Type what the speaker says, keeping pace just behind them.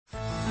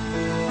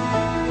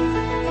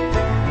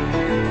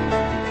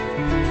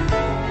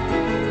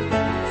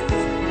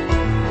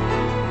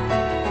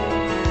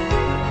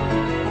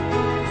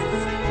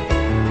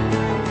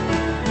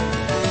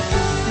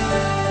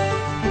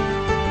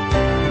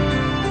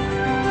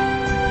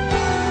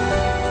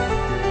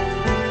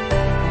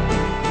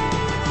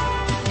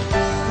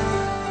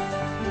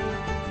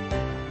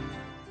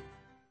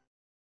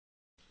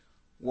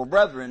Well,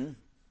 brethren,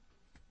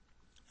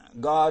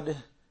 God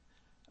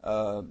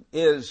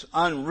is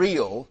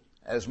unreal,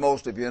 as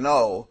most of you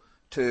know,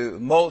 to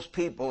most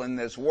people in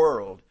this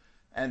world.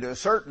 And to a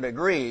certain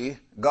degree,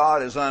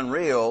 God is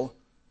unreal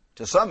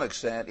to some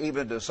extent,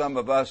 even to some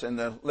of us in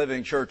the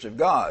living church of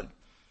God.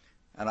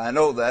 And I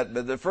know that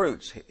by the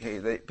fruits.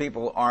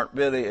 People aren't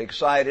really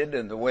excited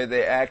in the way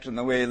they act and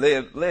the way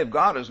they live.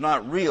 God is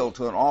not real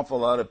to an awful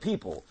lot of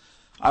people.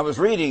 I was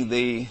reading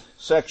the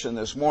section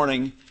this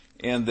morning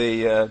in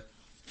the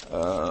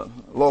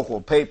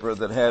local paper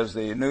that has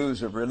the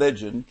news of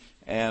religion,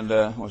 and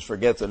I almost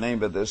forget the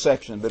name of this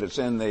section, but it's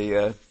in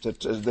the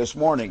this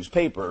morning's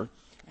paper.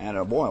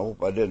 And boy, I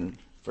hope I didn't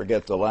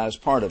forget the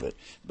last part of it.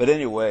 But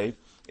anyway,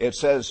 it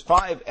says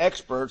 5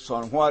 experts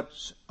on what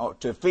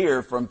to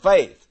fear from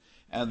faith.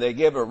 And they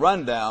give a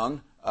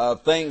rundown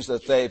of things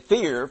that they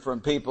fear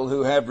from people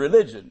who have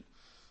religion.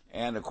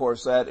 And of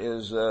course that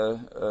is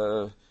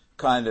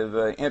kind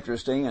of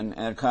interesting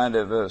and kind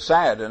of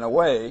sad in a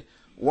way.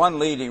 One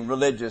leading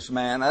religious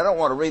man, I don't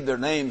want to read their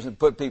names and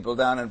put people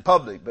down in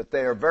public, but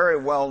they are very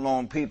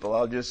well-known people.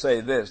 I'll just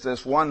say this.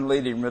 This one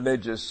leading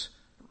religious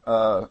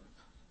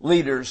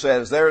leader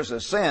says, there's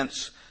a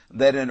sense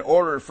that in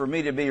order for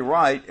me to be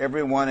right,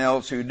 everyone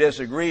else who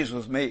disagrees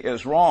with me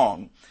is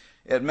wrong.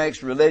 It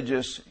makes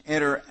religious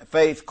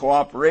interfaith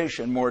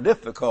cooperation more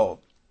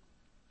difficult.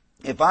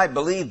 If I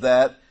believe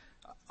that,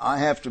 I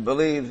have to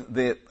believe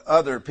that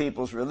other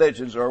people's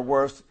religions are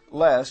worth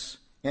less,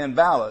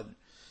 invalid.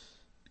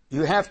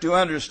 You have to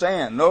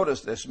understand,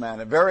 notice this man,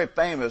 a very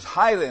famous,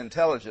 highly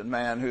intelligent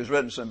man who's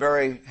written some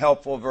very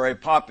helpful, very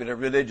popular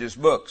religious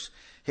books.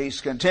 He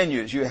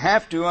continues, you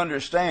have to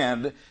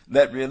understand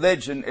that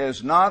religion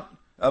is not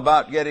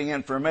about getting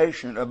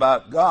information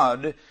about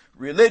God.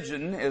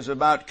 Religion is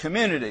about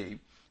community.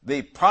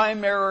 The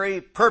primary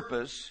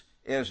purpose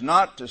is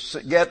not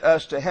to get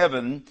us to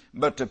heaven,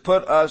 but to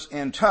put us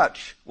in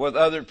touch with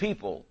other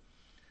people.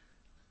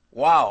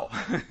 Wow.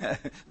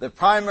 The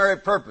primary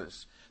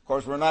purpose. Of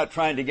course, we're not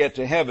trying to get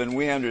to heaven.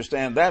 We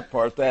understand that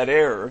part, that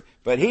error.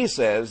 But he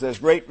says, this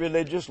great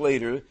religious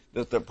leader,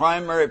 that the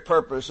primary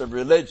purpose of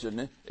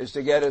religion is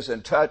to get us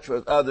in touch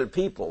with other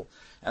people.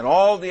 And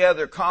all the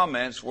other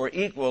comments were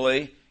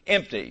equally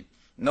empty.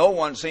 No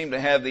one seemed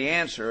to have the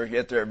answer,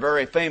 yet they're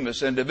very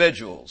famous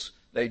individuals.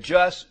 They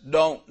just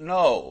don't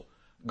know.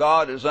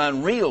 God is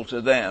unreal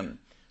to them.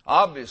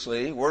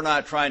 Obviously, we're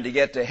not trying to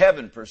get to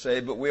heaven per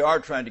se, but we are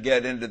trying to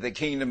get into the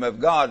kingdom of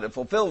God to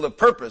fulfill the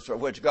purpose for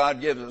which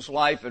God gives us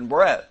life and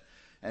breath.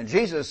 And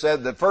Jesus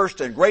said the first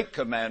and great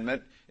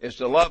commandment is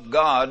to love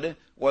God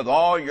with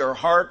all your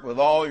heart, with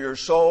all your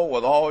soul,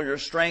 with all your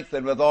strength,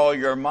 and with all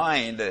your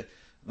mind.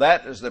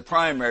 That is the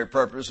primary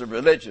purpose of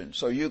religion.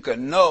 So you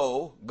can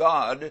know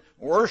God,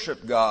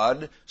 worship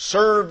God,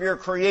 serve your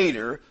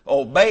Creator,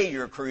 obey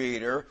your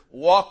Creator,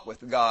 walk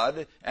with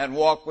God, and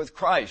walk with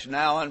Christ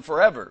now and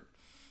forever.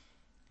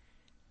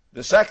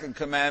 The second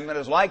commandment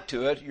is like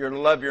to it. You're to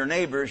love your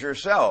neighbors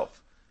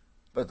yourself.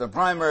 But the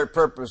primary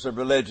purpose of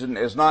religion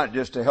is not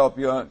just to help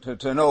you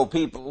to know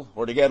people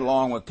or to get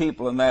along with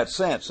people in that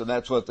sense. And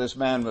that's what this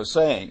man was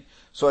saying.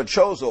 So it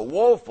shows a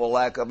woeful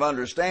lack of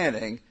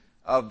understanding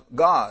of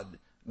God.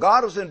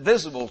 God is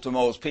invisible to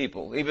most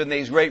people, even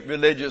these great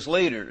religious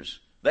leaders.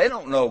 They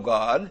don't know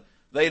God.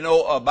 They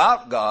know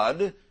about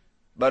God.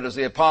 But as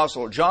the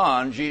Apostle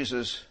John,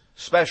 Jesus'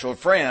 special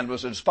friend,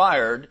 was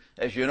inspired,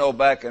 as you know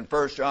back in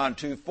 1 John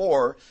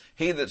 2:4,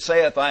 he that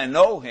saith, I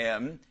know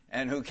him,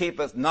 and who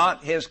keepeth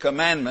not his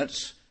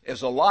commandments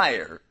is a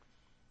liar.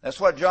 That's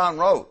what John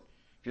wrote.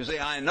 If you say,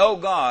 I know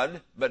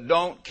God, but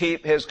don't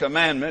keep his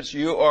commandments,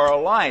 you are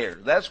a liar.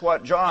 That's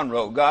what John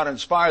wrote. God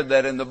inspired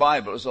that in the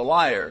Bible as a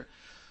liar.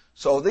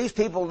 So these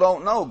people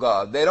don't know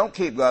God. They don't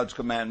keep God's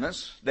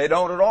commandments. They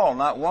don't at all.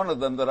 Not one of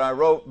them that I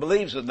wrote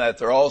believes in that.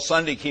 They're all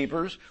Sunday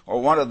keepers,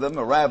 or one of them,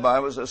 a rabbi,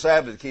 was a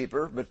Sabbath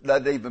keeper, but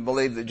doesn't even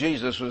believe that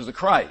Jesus was the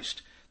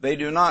Christ. They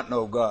do not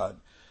know God.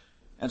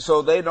 And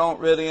so they don't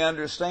really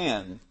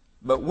understand.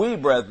 But we,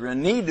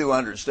 brethren, need to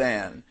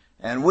understand.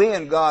 And we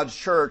in God's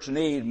church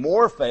need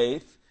more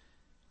faith,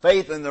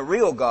 faith in the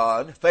real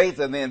God, faith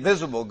in the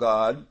invisible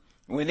God.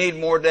 We need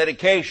more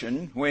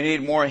dedication. We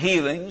need more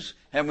healings.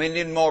 And we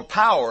need more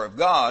power of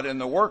God in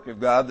the work of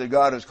God that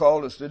God has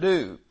called us to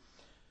do.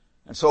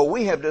 And so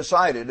we have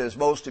decided, as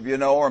most of you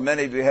know, or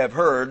many of you have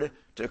heard,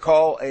 to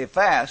call a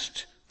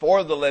fast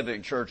for the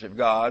living church of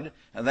God.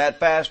 And that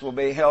fast will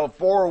be held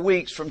 4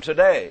 weeks from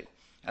today.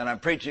 And I'm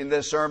preaching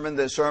this sermon.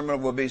 This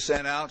sermon will be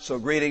sent out. So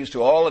greetings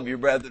to all of you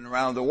brethren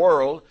around the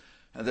world.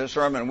 And this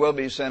sermon will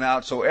be sent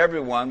out so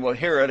everyone will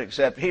hear it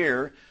except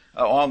here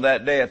on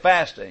that day of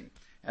fasting.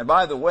 And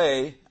by the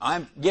way,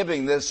 I'm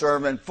giving this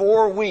sermon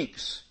 4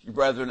 weeks, you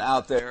brethren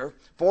out there,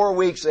 4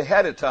 weeks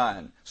ahead of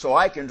time, so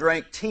I can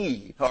drink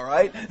tea, all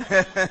right?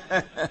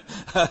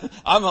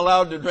 I'm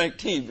allowed to drink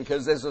tea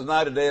because this is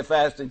not a day of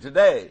fasting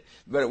today,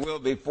 but it will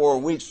be 4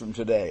 weeks from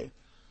today.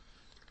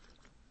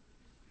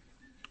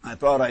 I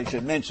thought I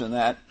should mention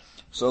that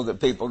so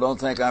that people don't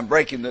think I'm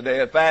breaking the day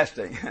of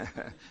fasting.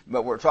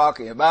 But we're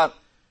talking about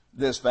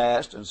this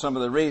fast and some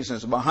of the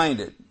reasons behind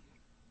it.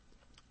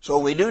 So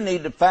we do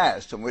need to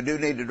fast, and we do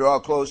need to draw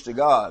close to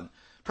God.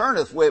 Turn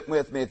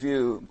with me, if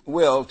you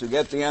will, to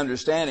get the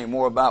understanding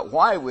more about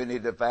why we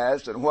need to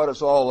fast and what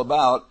it's all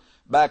about,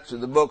 back to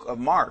the book of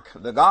Mark,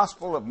 the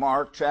Gospel of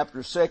Mark,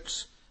 chapter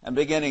 6, and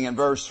beginning in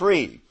verse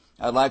 3.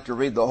 I'd like to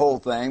read the whole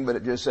thing, but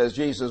it just says,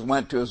 Jesus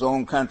went to his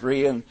own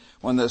country, and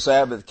when the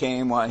Sabbath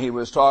came, while he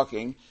was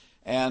talking,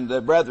 and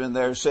the brethren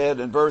there said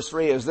in verse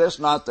 3, is this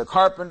not the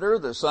carpenter,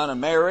 the son of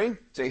Mary?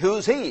 See,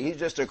 who's he? He's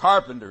just a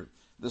carpenter,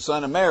 the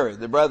son of Mary,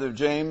 the brother of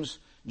James,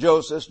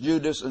 Joseph,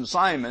 Judas, and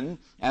Simon,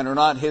 and are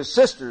not his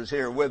sisters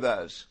here with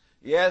us?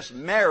 Yes,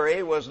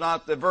 Mary was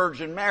not the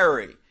Virgin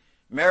Mary.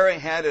 Mary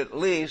had at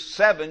least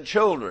 7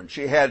 children.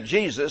 She had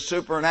Jesus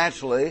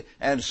supernaturally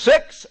and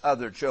 6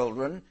 other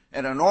children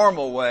in a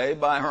normal way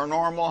by her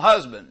normal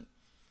husband.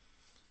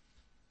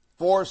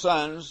 4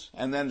 sons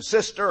and then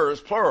sisters,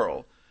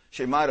 plural.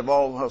 She might have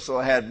also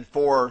had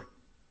 4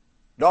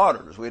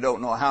 daughters. We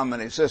don't know how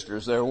many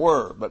sisters there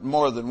were, but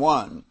more than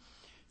one.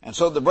 And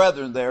so the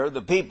brethren there,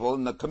 the people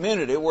in the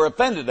community, were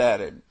offended at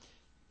him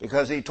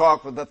because he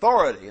talked with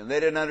authority, and they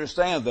didn't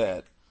understand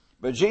that.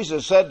 But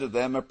Jesus said to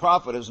them, a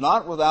prophet is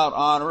not without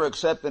honor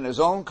except in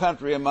his own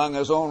country, among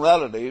his own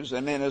relatives,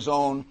 and in his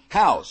own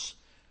house.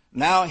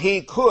 Now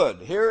he could.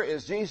 Here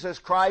is Jesus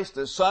Christ,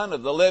 the Son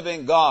of the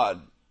living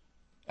God,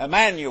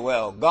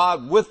 Emmanuel,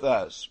 God with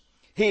us.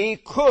 He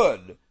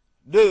could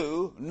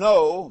do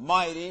no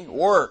mighty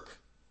work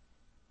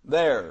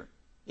there.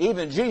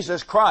 Even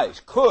Jesus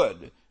Christ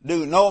could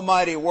do no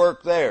mighty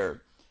work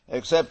there,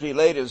 except he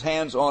laid his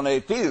hands on a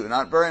few,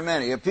 not very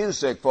many, a few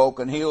sick folk,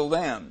 and healed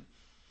them.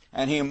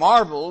 And he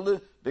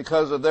marveled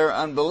because of their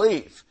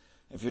unbelief.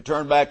 If you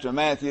turn back to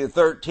Matthew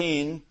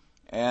 13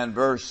 and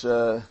verse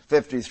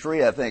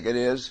 53, I think it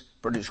is,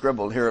 pretty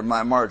scribbled here in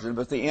my margin,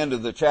 but the end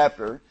of the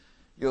chapter,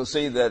 you'll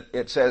see that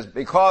it says,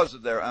 because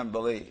of their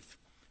unbelief.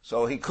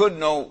 So he could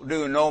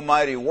do no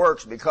mighty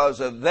works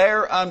because of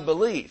their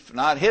unbelief,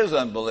 not his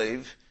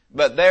unbelief,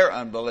 but their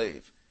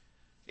unbelief.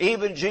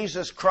 Even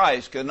Jesus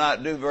Christ could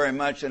not do very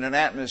much in an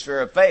atmosphere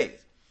of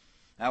faith.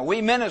 Now,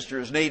 we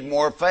ministers need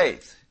more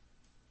faith.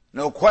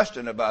 No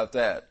question about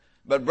that.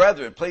 But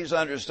brethren, please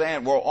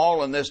understand, we're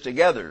all in this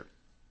together.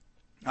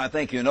 I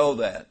think you know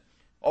that.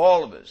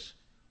 All of us.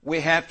 We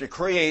have to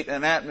create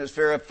an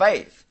atmosphere of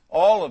faith.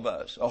 All of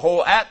us. A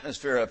whole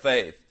atmosphere of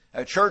faith.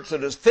 A church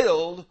that is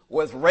filled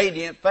with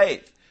radiant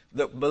faith.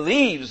 That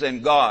believes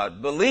in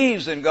God.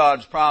 Believes in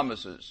God's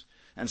promises.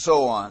 And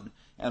so on.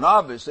 And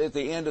obviously, at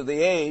the end of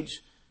the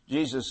age,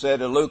 Jesus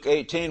said in Luke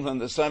 18, when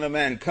the Son of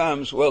Man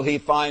comes, will he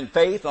find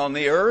faith on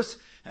the earth?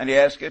 And he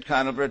asked it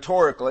kind of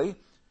rhetorically,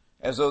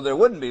 as though there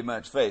wouldn't be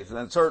much faith. And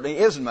there certainly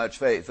isn't much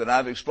faith. And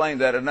I've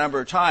explained that a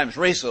number of times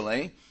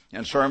recently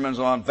in sermons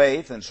on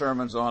faith and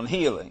sermons on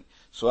healing.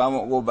 So I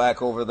won't go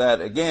back over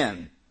that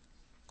again.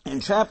 In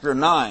chapter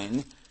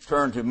 9,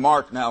 turn to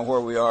Mark now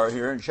where we are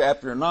here. In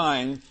chapter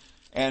 9,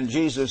 and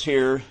Jesus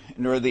here,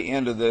 near the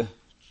end of the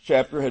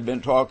chapter, had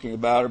been talking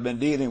about or been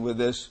dealing with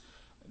this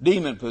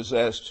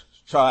demon-possessed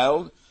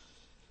child.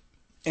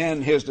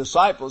 And his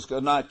disciples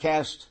could not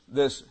cast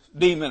this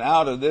demon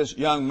out of this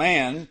young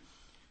man.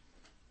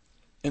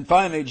 And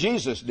finally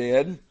Jesus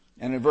did,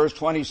 and in verse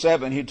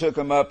 27, he took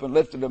him up and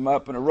lifted him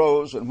up and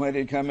arose, and when he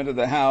had come into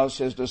the house,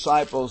 his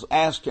disciples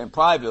asked him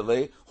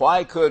privately,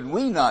 why could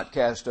we not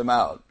cast him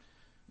out?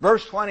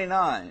 Verse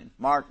 29,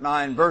 Mark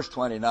 9, verse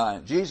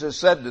 29, Jesus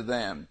said to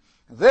them,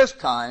 this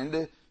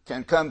kind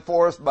can come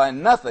forth by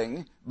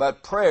nothing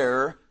but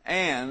prayer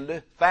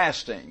and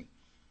fasting.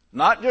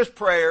 Not just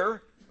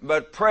prayer,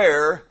 but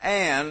prayer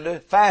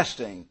and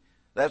fasting.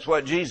 That's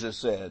what Jesus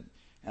said.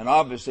 And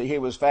obviously he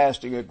was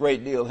fasting a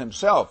great deal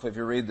himself if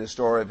you read the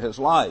story of his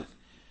life.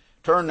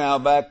 Turn now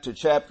back to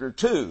chapter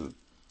 2,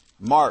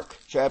 Mark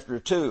chapter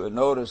 2, and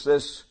notice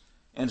this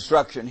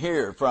instruction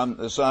here from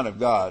the Son of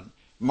God.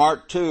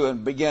 Mark 2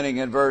 and beginning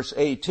in verse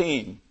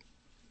 18.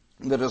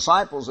 The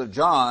disciples of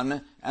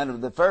John and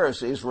of the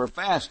Pharisees were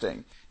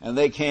fasting, and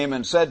they came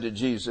and said to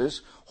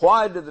Jesus,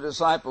 why do the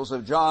disciples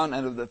of John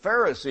and of the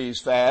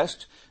Pharisees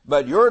fast,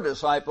 but your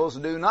disciples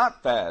do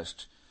not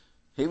fast?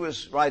 He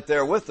was right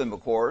there with them,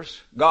 of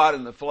course, God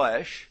in the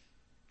flesh.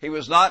 He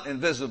was not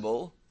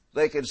invisible.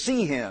 They could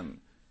see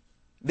him,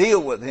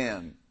 deal with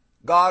him.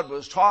 God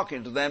was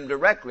talking to them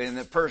directly in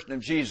the person of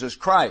Jesus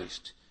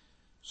Christ.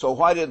 So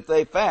why didn't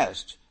they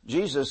fast?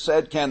 Jesus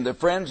said, can the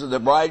friends of the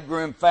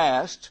bridegroom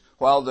fast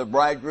while the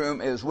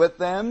bridegroom is with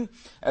them?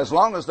 As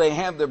long as they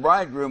have the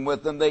bridegroom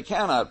with them, they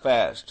cannot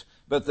fast.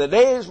 But the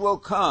days will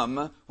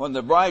come when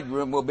the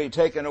bridegroom will be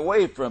taken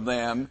away from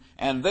them,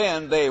 and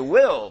then they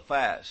will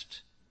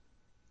fast.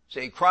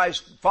 See,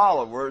 Christ's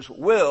followers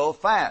will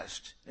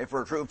fast. If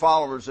we're true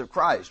followers of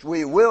Christ,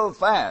 we will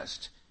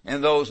fast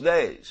in those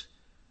days.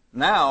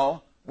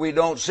 Now, we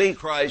don't see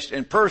Christ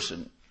in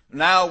person.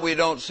 Now we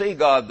don't see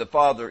God the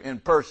Father in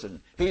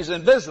person. He's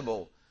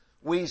invisible.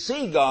 We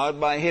see God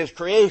by his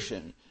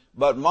creation.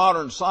 But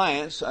modern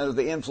science, under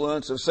the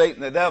influence of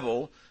Satan the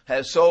devil,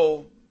 has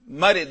so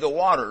muddied the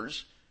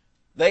waters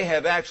they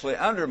have actually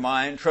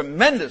undermined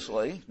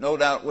tremendously, no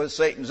doubt with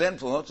Satan's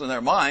influence in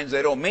their minds.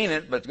 They don't mean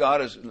it, but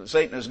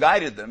Satan has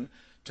guided them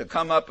to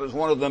come up as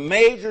one of the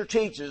major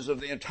teachings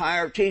of the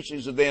entire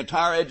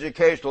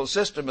educational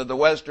system of the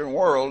Western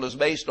world is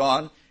based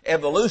on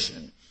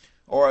evolution,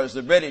 or as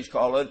the British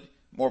call it,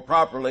 more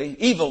properly,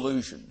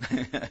 evolution.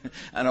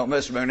 I know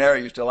Mr.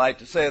 McNair used to like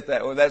to say it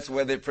that way. That's the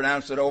way they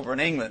pronounce it over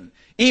in England.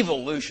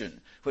 Evolution,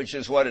 which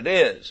is what it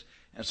is.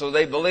 And so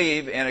they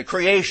believe in a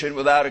creation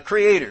without a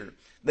creator.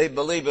 They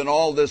believe in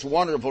all this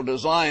wonderful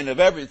design of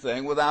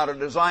everything without a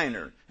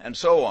designer, and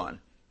so on.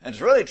 And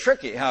it's really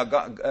tricky how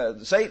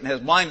Satan has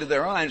blinded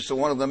their eyes to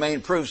one of the main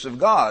proofs of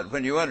God.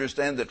 When you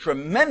understand the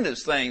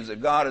tremendous things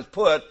that God has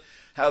put,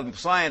 how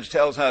science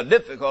tells how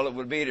difficult it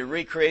would be to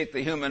recreate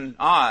the human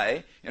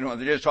eye. You know,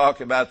 they just talk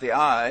about the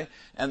eye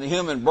and the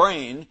human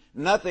brain.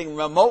 Nothing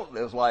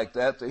remotely is like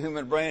that. The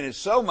human brain is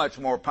so much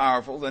more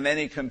powerful than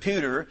any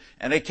computer,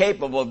 and it's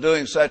capable of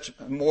doing such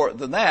more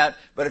than that.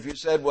 But if you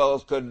said, well,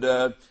 could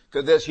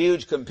this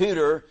huge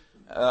computer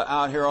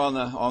out here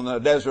on the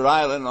desert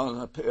island,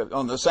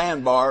 on the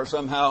sandbar,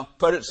 somehow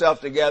put itself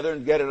together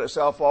and get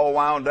itself all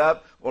wound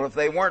up? Well, if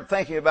they weren't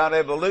thinking about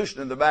evolution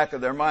in the back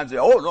of their minds, they,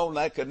 oh no,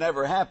 that could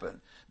never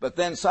happen. But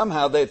then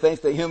somehow they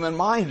think the human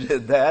mind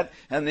did that,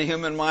 and the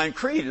human mind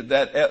created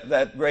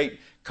that great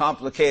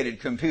complicated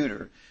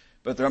computer.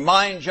 But their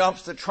mind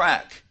jumps the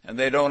track, and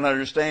they don't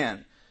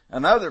understand.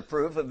 Another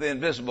proof of the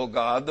invisible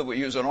God that we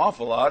use an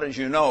awful lot, as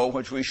you know,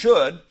 which we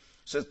should,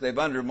 since they've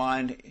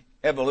undermined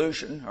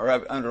evolution, or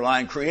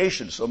underlying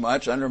creation so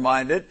much,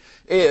 undermined it,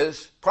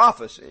 is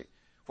prophecy.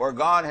 For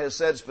God has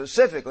said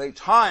specifically,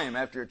 time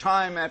after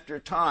time after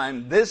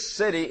time, this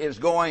city is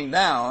going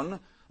down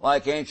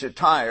like ancient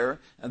Tyre,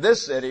 and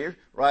this city,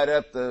 right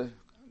up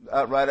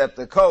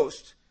the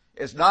coast,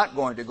 is not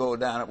going to go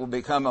down. It will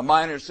become a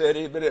minor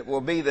city, but it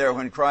will be there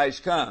when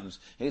Christ comes.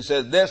 He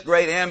said, this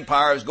great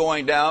empire is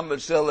going down,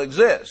 but still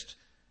exists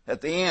at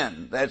the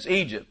end. That's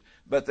Egypt.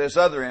 But this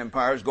other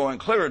empire is going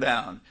clear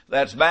down.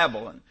 That's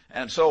Babylon,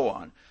 and so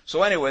on.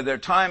 So anyway, there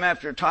time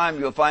after time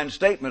you'll find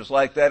statements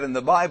like that in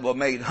the Bible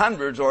made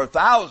hundreds or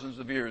thousands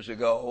of years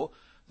ago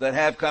that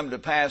have come to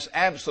pass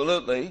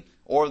absolutely,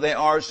 or they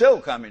are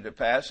still coming to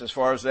pass as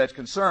far as that's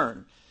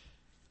concerned.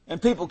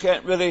 And people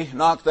can't really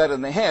knock that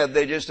in the head.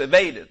 They just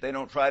evade it. They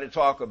don't try to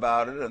talk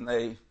about it, and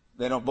they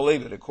don't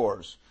believe it, of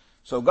course.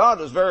 So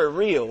God is very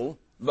real,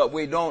 but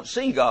we don't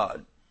see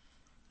God.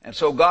 And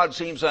so God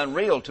seems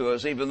unreal to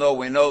us, even though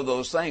we know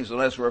those things,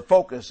 unless we're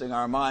focusing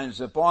our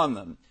minds upon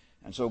them.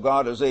 And so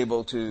God is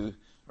able to,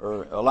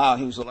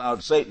 He's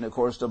allowed Satan, of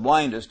course, to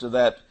blind us to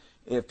that.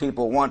 If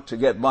people want to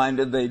get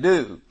blinded, they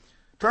do.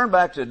 Turn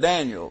back to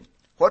Daniel.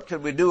 What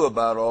could we do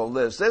about all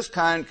this? This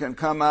kind can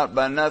come out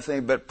by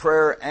nothing but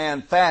prayer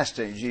and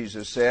fasting,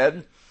 Jesus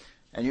said.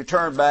 And you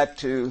turn back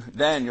to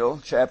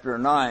Daniel chapter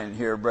 9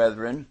 here,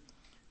 brethren.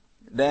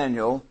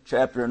 Daniel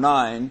chapter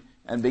 9,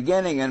 and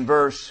beginning in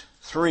verse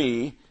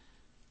 3,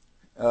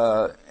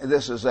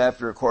 this is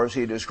after, of course,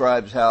 he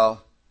describes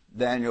how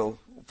Daniel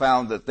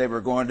found that they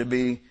were going to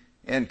be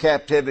in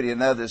captivity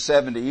another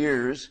 70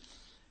 years.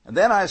 And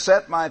then I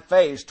set my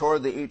face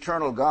toward the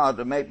eternal God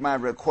to make my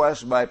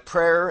request by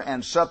prayer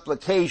and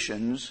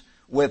supplications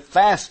with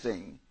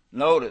fasting.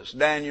 Notice,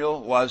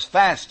 Daniel was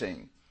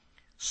fasting,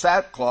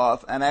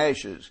 sackcloth and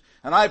ashes.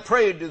 And I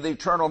prayed to the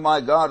eternal my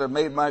God and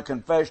made my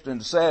confession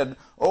and said,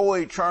 O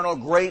eternal,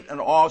 great and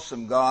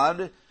awesome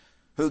God,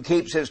 who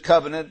keeps his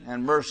covenant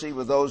and mercy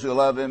with those who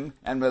love him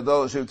and with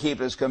those who keep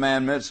his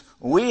commandments,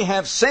 we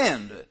have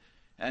sinned.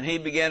 And he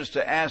begins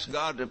to ask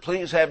God to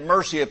please have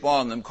mercy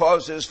upon them,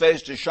 cause his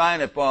face to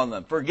shine upon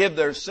them, forgive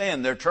their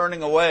sin. They're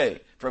turning away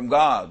from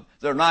God.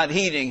 They're not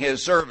heeding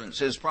his servants,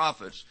 his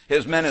prophets,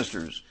 his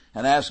ministers,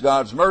 and ask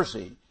God's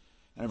mercy.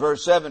 And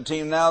verse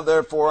 17, now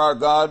therefore our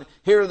God,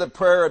 hear the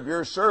prayer of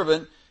your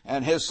servant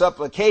and his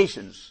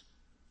supplications.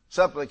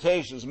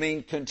 Supplications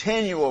mean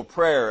continual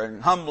prayer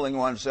and humbling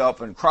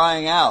oneself and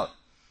crying out.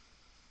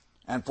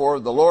 And for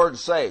the Lord's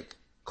sake,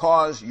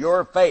 cause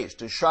your face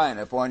to shine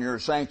upon your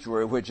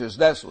sanctuary, which is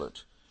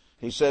desolate.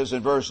 He says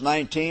in verse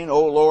 19,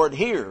 O Lord,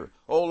 hear.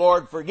 O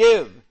Lord,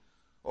 forgive.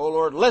 O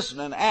Lord, listen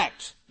and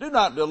act. Do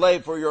not delay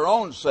for your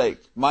own sake,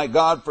 my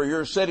God, for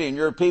your city and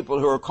your people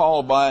who are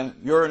called by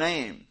your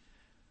name.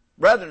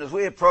 Brethren, as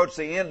we approach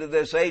the end of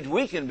this age,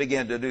 we can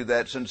begin to do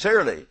that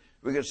sincerely.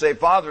 We can say,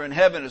 Father in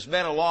heaven, it's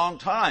been a long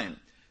time.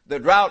 The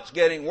drought's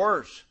getting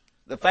worse.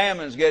 The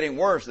famine's getting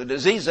worse. The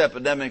disease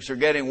epidemics are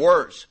getting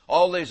worse.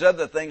 All these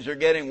other things are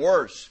getting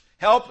worse.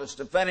 Help us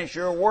to finish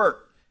your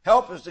work.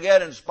 Help us to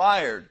get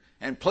inspired.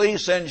 And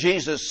please send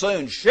Jesus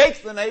soon.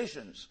 Shake the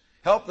nations.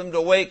 Help them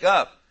to wake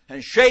up.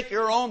 And shake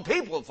your own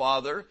people,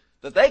 Father,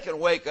 that they can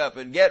wake up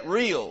and get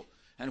real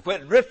and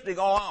quit drifting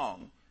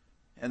along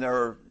in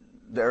their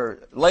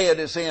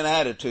Laodicean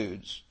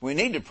attitudes. We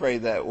need to pray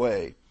that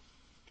way.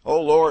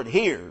 Oh Lord,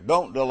 hear.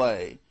 Don't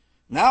delay.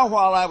 Now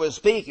while I was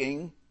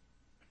speaking,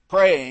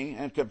 praying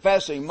and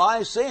confessing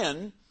my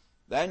sin,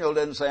 Daniel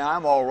didn't say,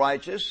 I'm all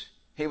righteous.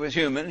 He was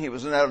human. He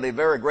was undoubtedly a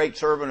very great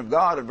servant of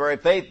God and very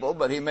faithful,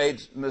 but he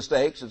made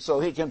mistakes, and so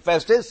he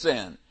confessed his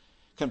sin.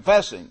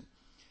 confessing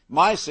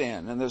my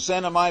sin and the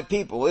sin of my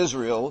people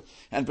Israel,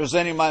 and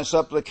presenting my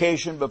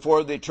supplication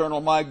before the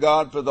eternal my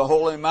God for the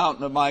holy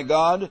mountain of my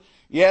God.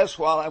 Yes,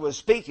 while I was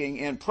speaking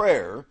in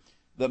prayer,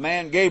 the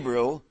man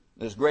Gabriel,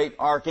 this great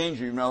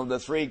archangel, you know, the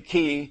three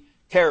key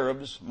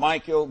cherubs,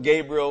 Michael,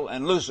 Gabriel,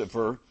 and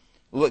Lucifer.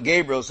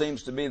 Gabriel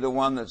seems to be the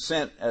one that's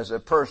sent as a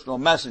personal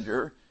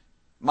messenger.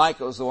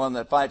 Michael's the one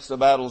that fights the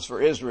battles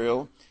for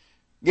Israel.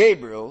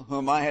 Gabriel,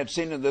 whom I had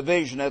seen in the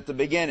vision at the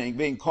beginning,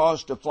 being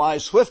caused to fly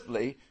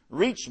swiftly,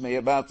 reached me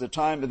about the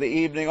time of the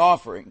evening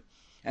offering.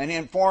 And he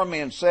informed me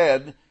and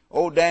said,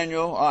 O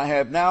Daniel, I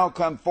have now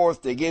come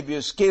forth to give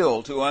you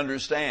skill to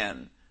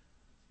understand.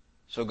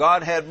 So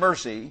God had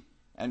mercy,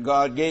 and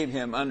God gave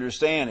him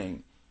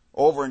understanding.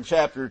 Over in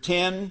chapter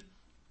 10,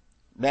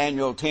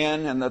 Daniel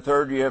 10, in the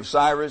third year of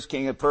Cyrus,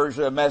 king of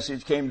Persia, a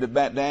message came to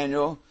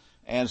Daniel,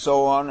 and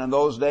so on. In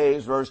those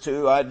days, verse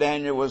 2, I,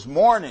 Daniel, was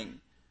mourning.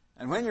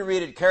 And when you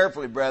read it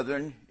carefully,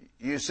 brethren,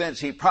 you sense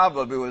he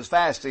probably was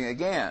fasting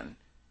again.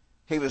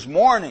 He was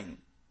mourning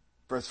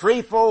for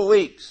 3 full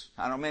weeks.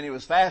 I don't mean he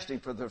was fasting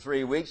for the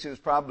 3 weeks. He was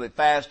probably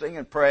fasting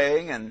and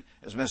praying. And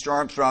as Mr.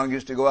 Armstrong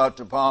used to go out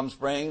to Palm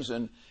Springs,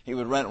 and he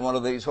would rent one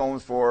of these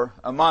homes for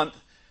a month,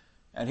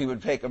 and he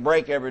would take a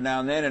break every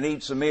now and then and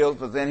eat some meals,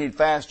 but then he'd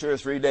fast 2 or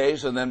 3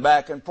 days and then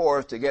back and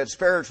forth to get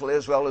spiritually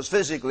as well as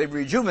physically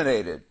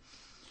rejuvenated.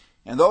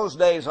 In those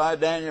days, I,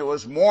 Daniel,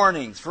 was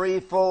mourning 3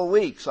 full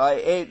weeks. I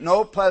ate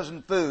no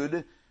pleasant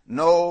food,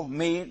 no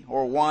meat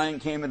or wine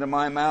came into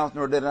my mouth,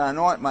 nor did I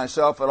anoint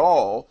myself at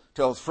all,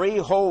 till 3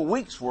 whole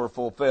weeks were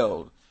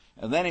fulfilled.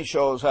 And then he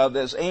shows how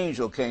this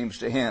angel came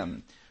to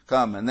him.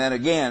 And then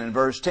again in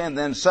verse 10,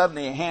 then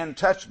suddenly a hand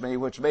touched me,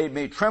 which made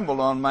me tremble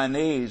on my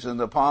knees and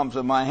the palms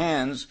of my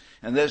hands.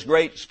 And this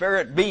great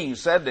spirit being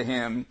said to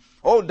him,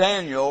 O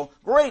Daniel,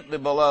 greatly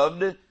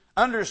beloved,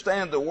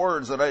 understand the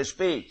words that I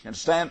speak, and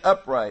stand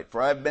upright,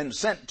 for I have been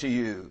sent to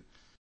you.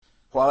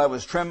 While I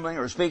was trembling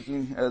or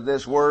speaking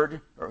this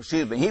word,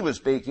 he was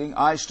speaking,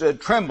 I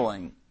stood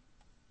trembling.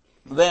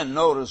 Then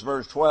notice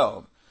verse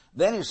 12.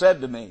 Then he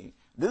said to me,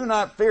 do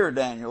not fear,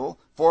 Daniel,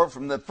 for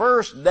from the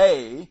first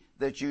day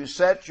that you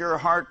set your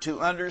heart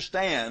to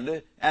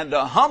understand and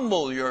to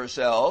humble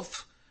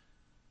yourself,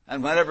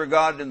 and whenever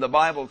God in the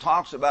Bible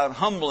talks about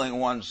humbling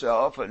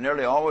oneself, it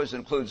nearly always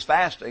includes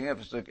fasting,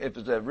 if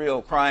it's a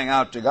real crying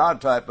out to God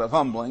type of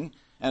humbling,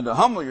 and to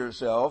humble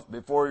yourself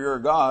before your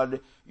God,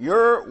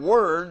 your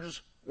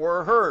words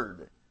were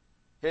heard.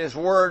 His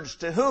words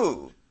to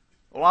who?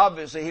 Well,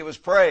 obviously he was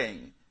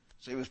praying.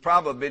 So he was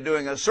probably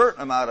doing a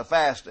certain amount of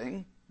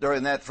fasting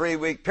during that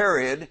 3-week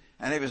period,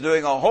 and he was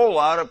doing a whole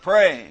lot of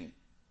praying,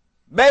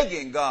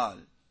 begging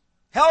God,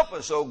 help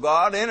us, O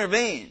God,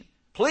 intervene.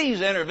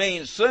 Please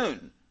intervene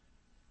soon.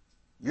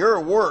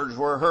 Your words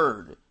were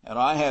heard, and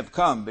I have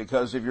come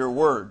because of your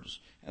words.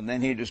 And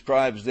then he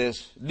describes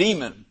this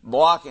demon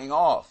blocking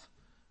off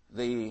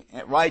the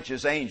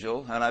righteous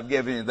angel, and I've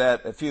given you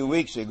that a few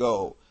weeks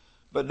ago.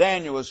 But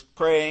Daniel was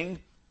praying,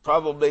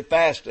 probably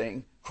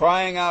fasting,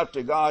 crying out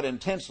to God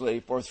intensely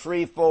for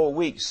 3 full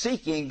weeks,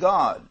 seeking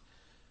God.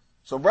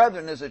 So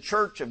brethren, as a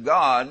church of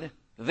God,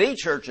 the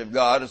church of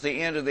God, at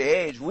the end of the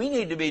age, we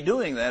need to be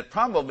doing that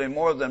probably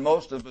more than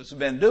most of us have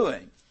been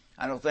doing.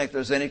 I don't think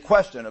there's any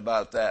question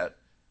about that.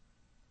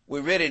 We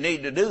really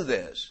need to do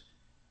this.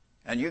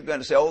 And you're going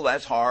to say, oh,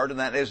 that's hard and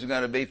that isn't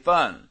going to be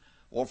fun.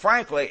 Well,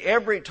 frankly,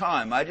 every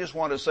time, I just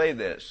want to say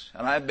this,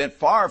 and I've been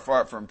far,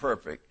 far from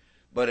perfect,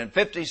 but in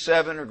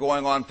 57 or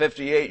going on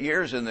 58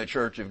 years in the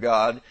Church of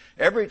God,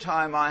 every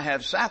time I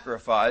have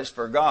sacrificed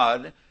for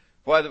God,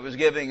 whether it was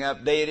giving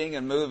up dating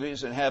and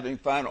movies and having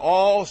fun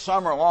all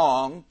summer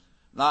long,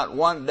 not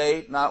one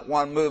date, not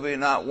one movie,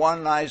 not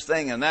one nice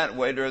thing in that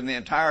way during the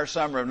entire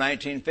summer of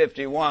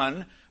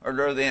 1951 or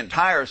during the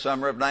entire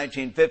summer of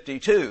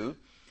 1952,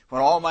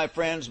 when all my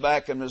friends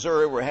back in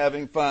Missouri were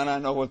having fun. I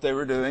know what they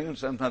were doing, and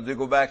sometimes I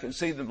go back and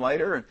see them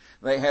later, and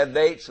they had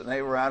dates, and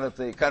they were out at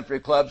the country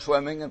club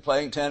swimming and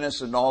playing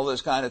tennis and all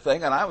this kind of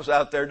thing, and I was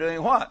out there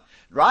doing what?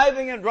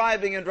 Driving and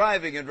driving and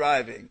driving and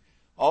driving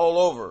all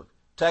over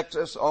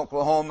Texas,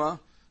 Oklahoma,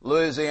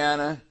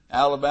 Louisiana,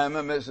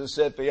 Alabama,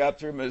 Mississippi, up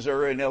through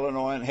Missouri and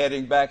Illinois, and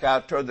heading back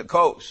out toward the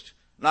coast.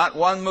 Not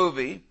one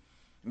movie,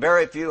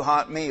 very few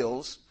hot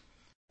meals,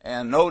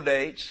 and no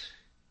dates,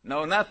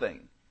 no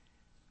nothing.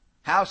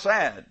 How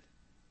sad.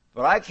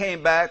 But I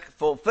came back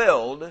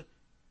fulfilled,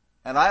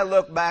 and I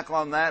look back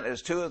on that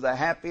as 2 of the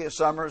happiest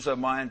summers of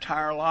my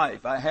entire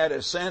life. I had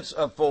a sense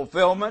of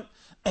fulfillment,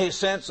 a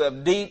sense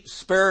of deep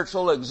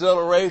spiritual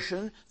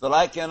exhilaration that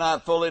I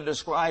cannot fully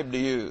describe to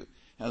you.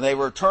 And they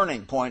were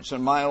turning points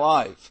in my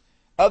life.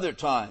 Other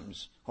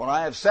times, when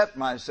I have set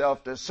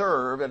myself to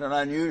serve in an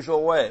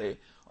unusual way,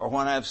 or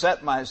when I have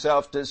set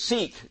myself to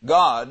seek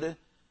God,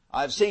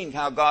 I've seen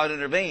how God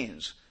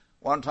intervenes.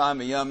 One time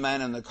a young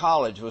man in the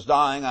college was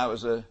dying. I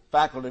was a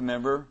faculty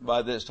member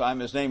by this time.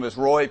 His name was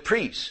Roy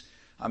Priest.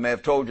 I may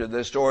have told you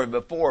this story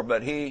before,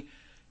 but he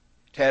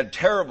had a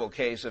terrible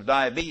case of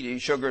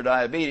diabetes, sugar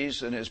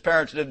diabetes, and his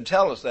parents didn't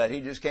tell us that.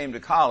 He just came to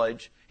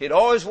college. He'd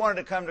always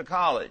wanted to come to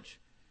college.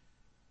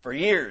 for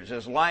years,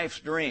 his life's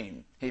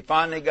dream. He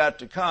finally got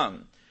to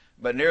come.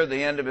 But near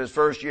the end of his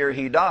first year,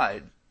 he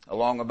died,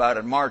 along about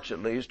in March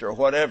at least, or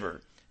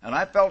whatever. And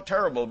I felt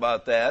terrible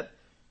about that.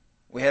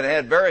 We had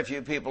had very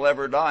few people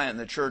ever die in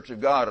the Church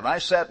of God. And I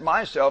set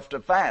myself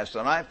to fast,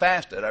 and I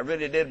fasted. I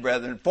really did,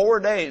 brethren, 4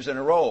 days in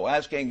a row,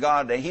 asking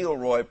God to heal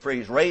Roy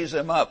Priest, raise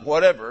him up,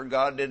 whatever.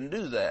 God didn't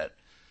do that.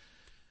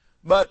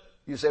 But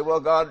you say, well,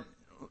 God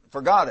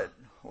forgot it.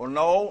 Well,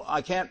 no,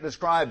 I can't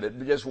describe it.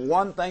 But just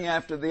one thing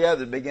after the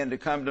other began to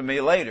come to me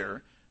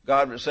later.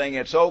 God was saying,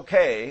 it's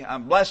okay.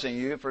 I'm blessing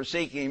you for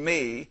seeking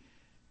me.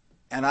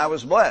 And I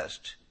was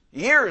blessed.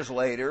 Years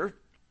later,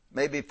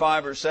 maybe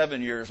 5 or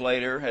 7 years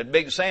later, at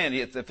Big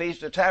Sandy at the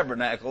Feast of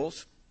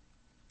Tabernacles,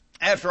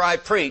 after I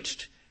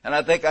preached, and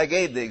I think I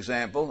gave the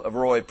example of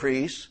Roy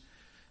Priest,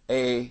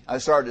 I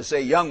started to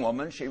say young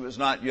woman. She was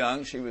not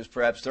young. She was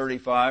perhaps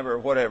 35 or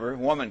whatever. A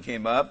woman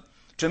came up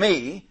to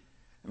me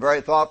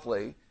very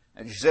thoughtfully,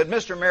 and she said,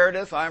 Mr.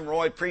 Meredith, I'm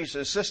Roy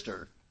Priest's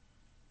sister.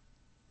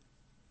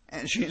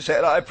 And she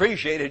said, I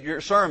appreciated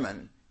your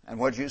sermon and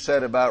what you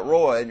said about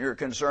Roy and your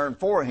concern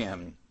for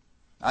him.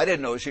 I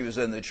didn't know she was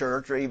in the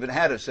church or even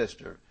had a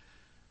sister.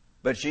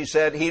 But she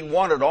said he'd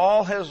wanted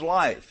all his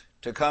life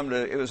to come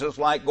to, it was just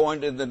like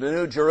going to the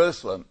New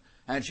Jerusalem.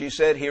 And she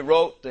said he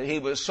wrote that he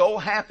was so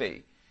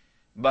happy,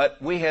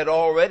 but we had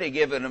already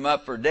given him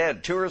up for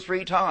dead 2 or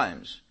 3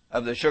 times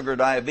of the sugar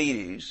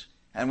diabetes.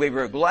 And we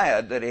were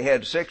glad that he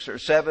had 6 or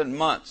 7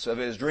 months of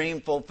his dream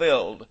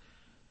fulfilled,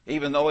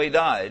 even though he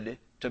died,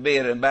 to be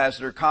at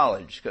Ambassador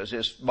College, because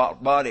his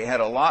body had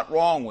a lot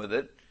wrong with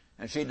it.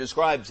 And she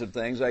described some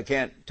things I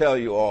can't tell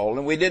you all.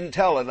 And we didn't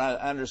tell it. I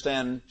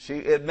understand she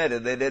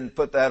admitted they didn't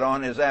put that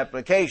on his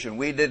application.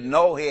 We didn't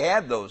know he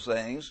had those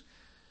things.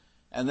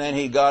 And then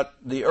he got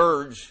the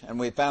urge, and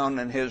we found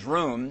in his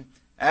room,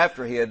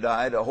 after he had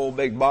died, a whole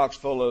big box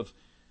full of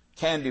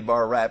candy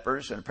bar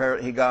wrappers. And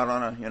apparently he got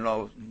on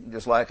a,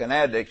 just like an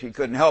addict, he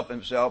couldn't help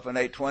himself and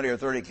ate 20 or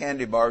 30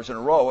 candy bars in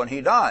a row, and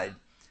he died.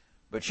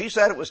 But she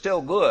said it was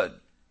still good.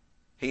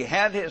 He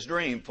had his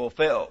dream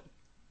fulfilled.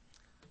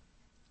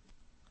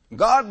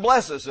 God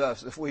blesses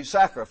us if we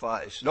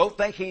sacrifice. Don't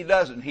think He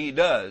doesn't. He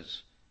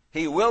does.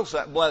 He will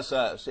bless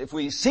us if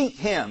we seek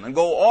Him and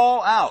go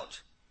all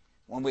out.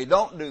 When we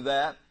don't do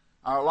that,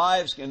 our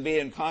lives can be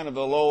in kind of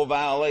a low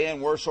valley,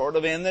 and we're sort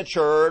of in the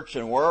church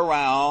and we're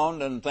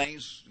around and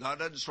things, God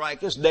doesn't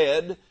strike us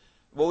dead,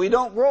 but we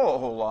don't grow a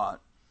whole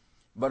lot.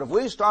 But if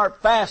we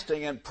start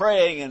fasting and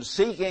praying and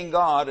seeking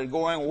God and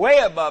going way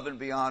above and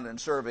beyond and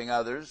serving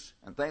others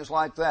and things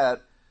like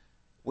that,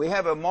 we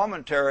have a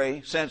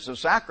momentary sense of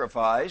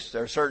sacrifice.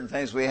 There are certain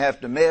things we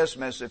have to miss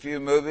a few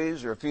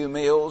movies or a few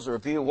meals or a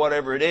few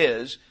whatever it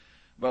is.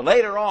 But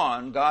later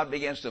on, God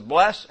begins to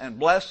bless and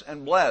bless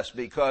and bless,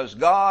 because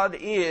God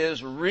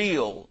is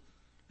real.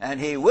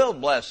 And He will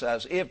bless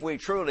us if we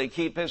truly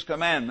keep His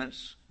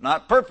commandments,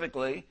 not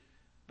perfectly,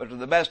 but to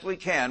the best we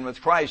can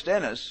with Christ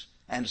in us,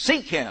 and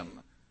seek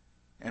Him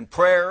in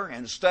prayer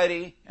and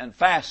study and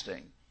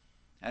fasting.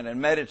 And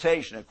in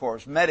meditation, of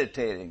course,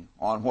 meditating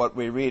on what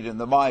we read in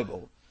the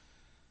Bible.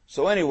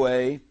 So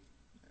anyway,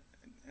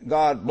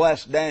 God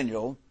blessed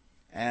Daniel,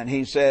 and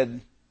He said,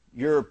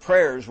 your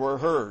prayers were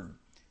heard.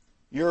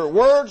 Your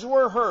words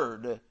were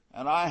heard,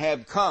 and I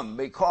have come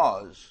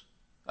because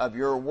of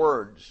your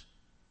words.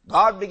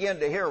 God began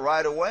to hear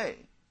right away.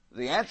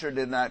 The answer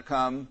did not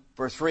come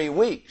for 3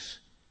 weeks,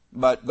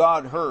 but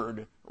God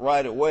heard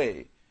right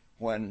away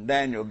when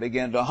Daniel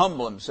began to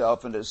humble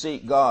himself and to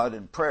seek God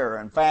in prayer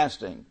and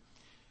fasting.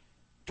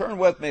 Turn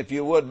with me, if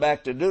you would,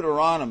 back to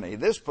Deuteronomy.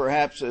 This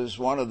perhaps is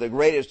one of the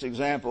greatest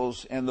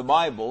examples in the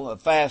Bible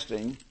of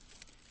fasting,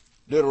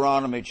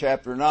 Deuteronomy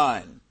chapter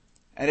 9.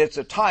 And it's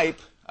a type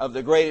of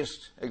the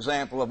greatest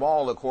example of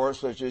all, of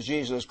course, which is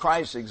Jesus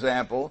Christ's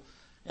example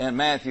in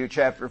Matthew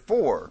chapter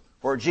 4,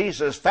 where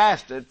Jesus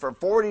fasted for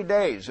 40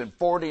 days and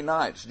 40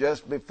 nights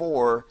just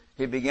before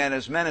He began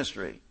His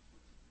ministry.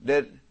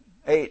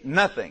 Ate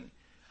nothing.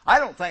 I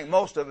don't think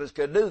most of us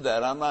could do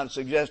that. I'm not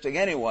suggesting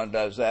anyone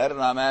does that,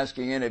 and I'm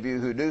asking any of you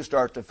who do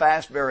start to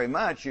fast very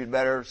much, you'd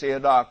better see a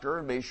doctor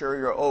and be sure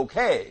you're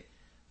okay.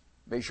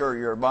 Be sure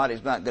your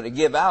body's not going to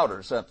give out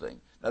or something.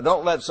 Now,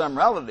 don't let some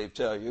relative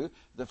tell you.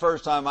 The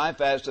first time I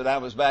fasted, I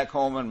was back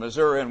home in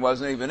Missouri and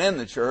wasn't even in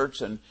the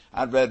church, and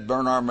I'd read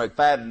Bernard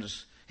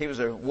McFadden's. He was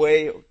a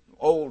way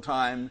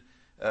old-time,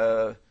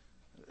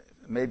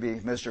 maybe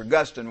Mr.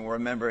 Guston will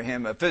remember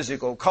him, a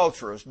physical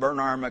culturist,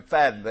 Bernard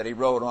McFadden, that he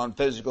wrote on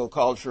physical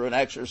culture and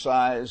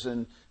exercise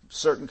and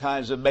certain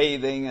kinds of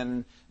bathing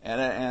and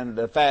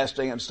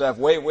fasting and stuff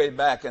way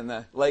back in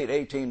the late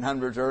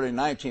 1800s, early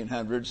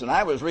 1900s. And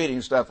I was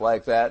reading stuff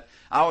like that.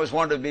 I always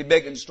wanted to be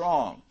big and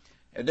strong.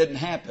 It didn't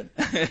happen.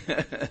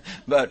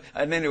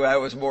 And anyway, I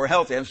was more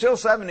healthy. I'm still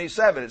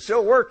 77. It's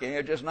still working.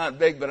 It's just not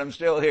big, but I'm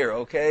still here,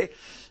 okay?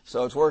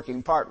 So it's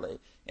working partly.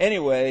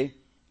 Anyway,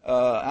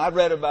 I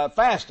read about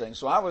fasting.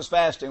 So I was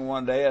fasting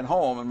one day at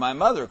home, and my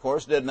mother, of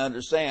course, didn't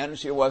understand.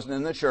 She wasn't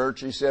in the church.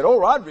 She said, "Oh,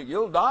 Roderick,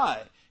 you'll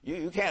die.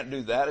 You can't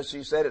do that." As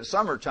she said, it's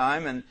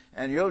summertime,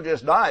 and you'll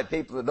just die.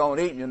 People that don't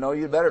eat,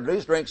 you better at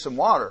least drink some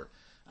water.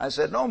 I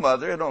said, no,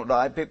 Mother, you don't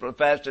die. People have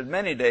fasted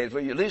many days.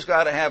 Well, you at least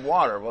got to have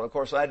water. Well, of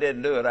course, I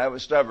didn't do it. I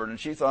was stubborn, and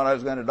she thought I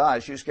was going to die.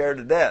 She was scared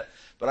to death.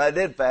 But I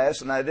did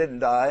fast, and I didn't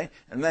die.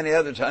 And many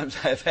other times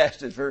I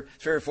fasted for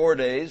 3 or 4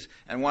 days,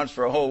 and once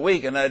for a whole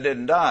week, and I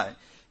didn't die.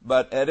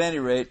 But at any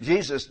rate,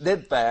 Jesus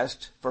did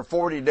fast for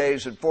 40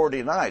 days and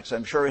 40 nights.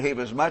 I'm sure he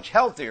was much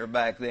healthier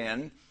back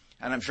then,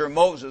 and I'm sure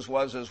Moses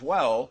was as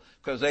well,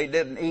 because they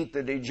didn't eat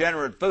the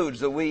degenerate foods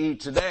that we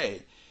eat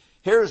today.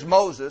 Here's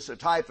Moses, a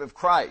type of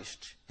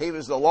Christ. He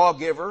was the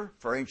lawgiver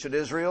for ancient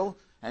Israel,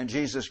 and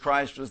Jesus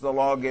Christ was the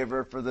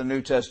lawgiver for the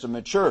New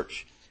Testament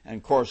church. And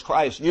of course,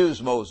 Christ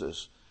used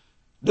Moses.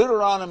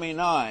 Deuteronomy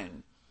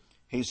 9,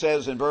 he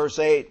says in verse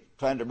 8,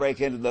 trying to break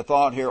into the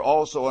thought here,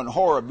 also in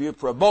Horeb you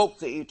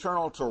provoked the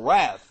Eternal to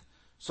wrath,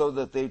 so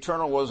that the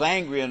Eternal was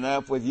angry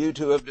enough with you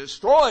to have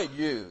destroyed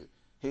you,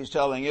 he's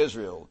telling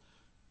Israel.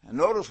 And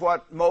notice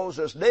what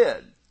Moses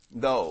did,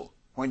 though.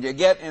 When you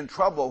get in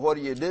trouble, what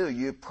do?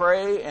 You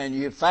pray and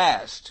you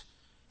fast.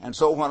 And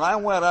so when I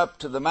went up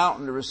to the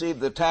mountain to receive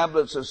the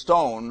tablets of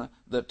stone,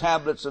 the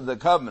tablets of the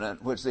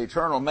covenant, which the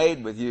Eternal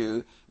made with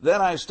you, then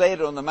I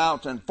stayed on the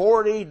mountain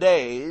 40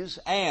 days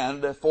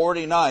and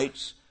 40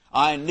 nights.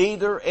 I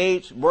neither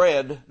ate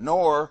bread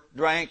nor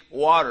drank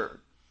water.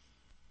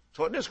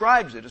 So it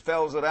describes it, it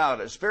spells it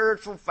out. A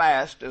spiritual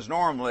fast is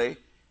normally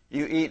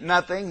you eat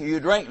nothing, you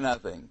drink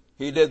nothing.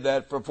 He did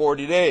that for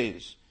 40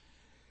 days.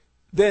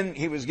 Then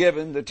he was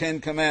given the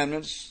 10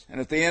 Commandments,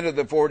 and at the end of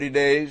the 40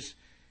 days,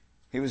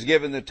 he was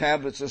given the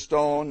tablets of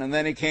stone, and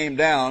then he came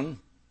down,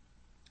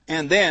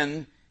 and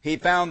then he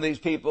found these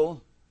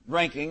people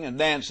drinking and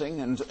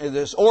dancing, and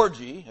this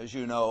orgy, as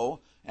you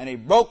know, and he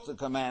broke the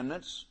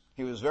commandments.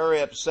 He was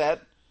very upset,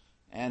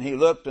 and he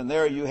looked, and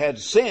there you had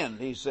sinned,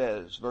 he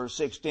says, verse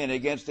 16,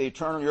 against the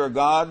Eternal your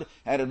God,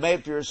 and had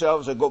made for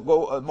yourselves a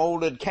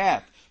molded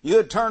calf. You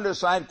had turned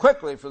aside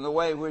quickly from the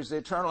way which the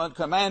Eternal had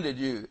commanded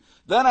you.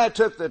 Then I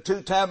took the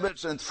 2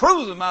 tablets and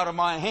threw them out of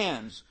my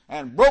hands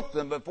and broke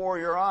them before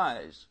your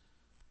eyes.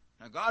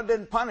 Now God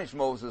didn't punish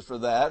Moses for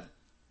that.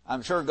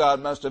 I'm sure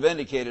God must have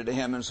indicated to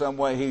him in some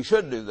way he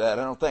should do that.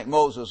 I don't think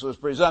Moses was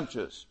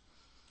presumptuous.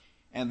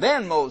 And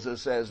then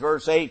Moses says,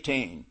 verse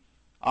 18,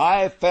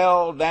 I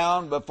fell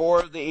down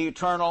before the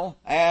Eternal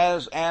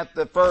as at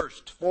the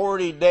first.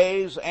 40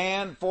 days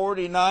and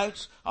 40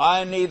 nights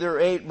I neither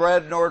ate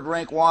bread nor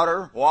drank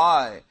water.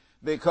 Why?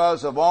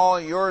 Because of all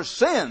your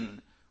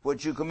sin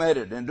which you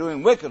committed in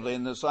doing wickedly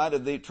in the sight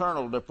of the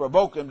Eternal to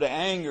provoke him to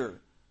anger.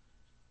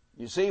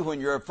 You see, when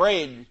you're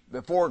afraid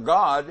before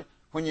God,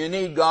 when you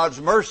need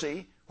God's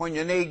mercy, when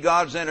you need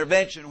God's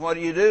intervention, what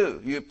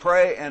do? You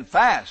pray and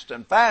fast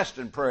and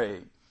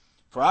pray.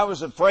 For I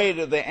was afraid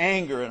of the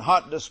anger and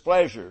hot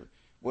displeasure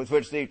with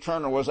which the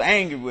Eternal was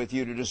angry with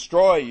you to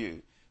destroy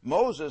you.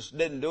 Moses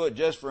didn't do it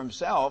just for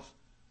himself.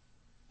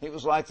 He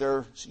was like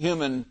their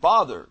human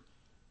father.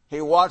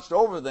 He watched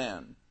over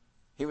them.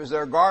 He was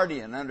their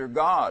guardian under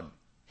God.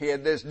 He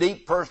had this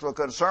deep personal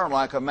concern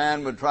like a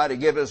man would try to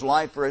give his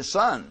life for his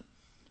son.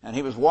 And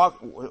he was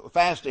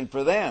fasting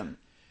for them.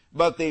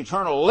 But the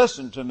Eternal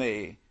listened to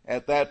me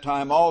at that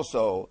time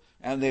also.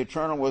 And the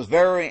Eternal was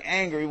very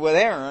angry with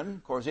Aaron.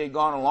 Of course, he had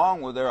gone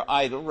along with their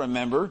idol,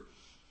 remember,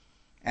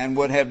 and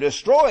would have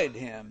destroyed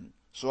him.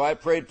 So I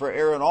prayed for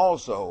Aaron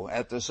also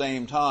at the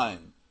same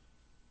time.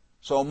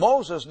 So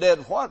Moses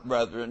did what,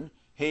 brethren?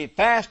 He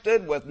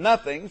fasted with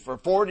nothing for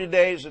 40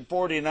 days and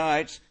 40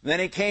 nights. Then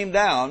he came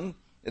down.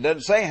 It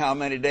doesn't say how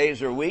many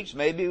days or weeks.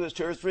 Maybe it was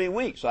 2 or 3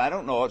 weeks. I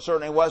don't know. It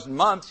certainly wasn't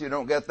months. You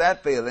don't get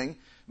that feeling.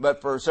 But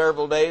for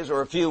several days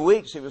or a few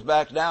weeks, he was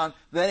back down.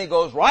 Then he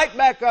goes right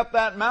back up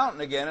that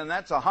mountain again, and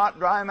that's a hot,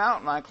 dry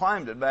mountain. I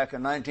climbed it back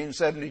in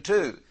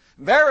 1972.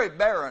 Very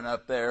barren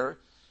up there.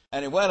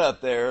 And he went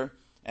up there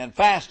and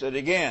fasted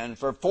again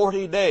for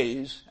 40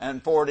 days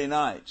and 40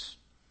 nights.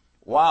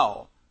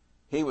 Wow.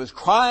 He was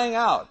crying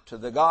out to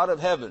the God of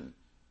heaven,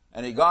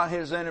 and he got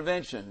his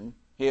intervention.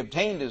 He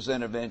obtained his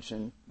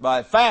intervention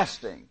by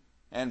fasting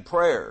and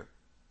prayer,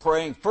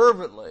 praying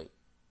fervently,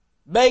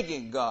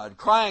 begging God,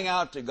 crying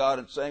out to God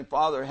and saying,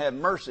 Father, have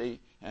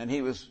mercy. And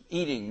he was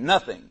eating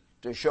nothing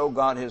to show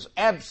God his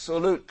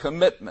absolute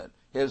commitment,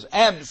 his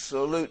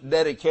absolute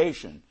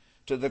dedication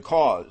to the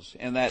cause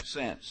in that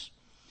sense.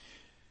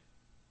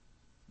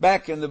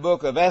 Back in the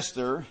book of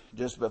Esther,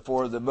 just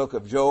before the book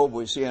of Job,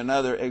 we see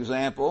another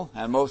example.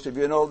 And most of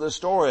you know the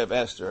story of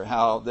Esther,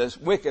 how this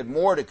wicked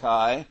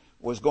Mordecai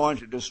was going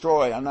to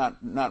destroy,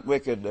 not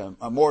wicked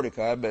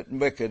Mordecai, but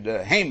wicked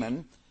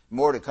Haman.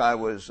 Mordecai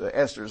was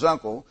Esther's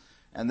uncle.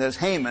 And this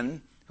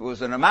Haman, who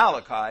was an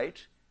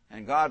Amalekite,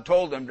 and God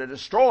told them to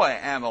destroy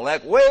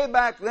Amalek way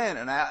back then.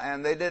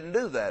 And they didn't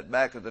do that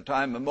back at the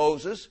time of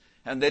Moses.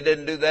 And they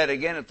didn't do that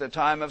again at the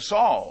time of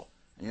Saul.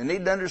 And you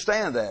need to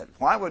understand that.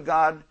 Why would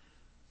God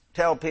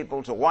tell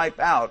people to wipe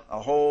out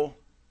a whole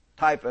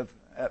type of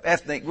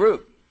ethnic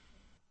group?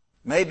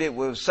 Maybe it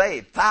will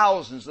save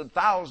thousands and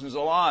thousands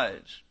of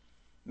lives.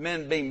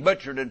 Men being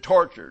butchered and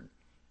tortured.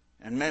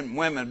 And men and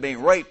women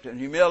being raped and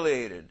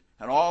humiliated.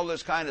 And all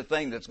this kind of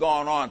thing that's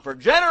gone on for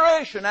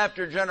generation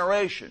after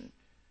generation.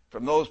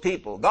 from those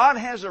people. God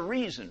has a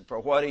reason for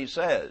what He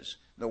says.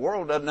 The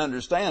world doesn't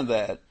understand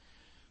that.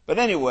 But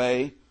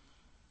anyway,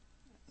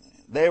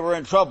 they were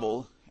in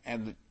trouble,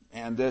 and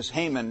this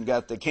Haman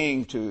got the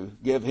king to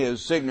give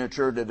his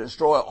signature to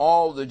destroy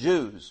all the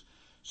Jews.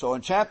 So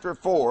in chapter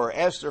 4,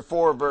 Esther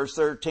 4 verse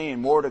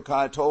 13,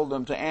 Mordecai told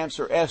them to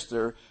answer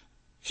Esther.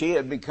 She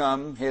had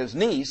become his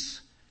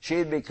niece. She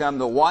had become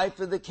the wife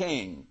of the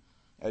king,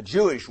 a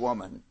Jewish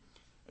woman.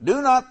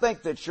 Do not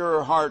think that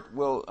your heart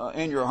will,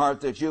 in your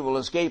heart, that you will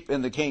escape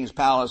in the king's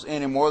palace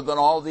any more than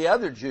all the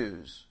other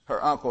Jews,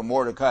 her uncle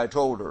Mordecai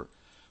told her.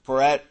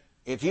 For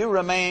if you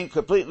remain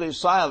completely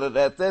silent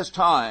at this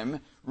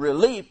time,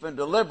 relief and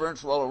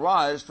deliverance will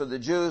arise for the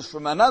Jews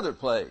from another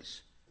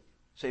place.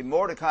 See,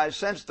 Mordecai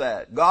sensed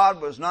that.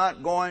 God was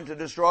not going to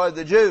destroy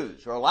the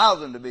Jews or allow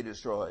them to be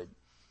destroyed.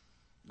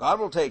 God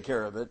will take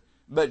care of it.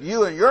 But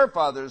you and your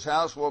father's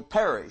house will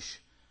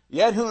perish.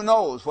 Yet who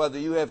knows whether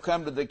you have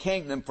come to the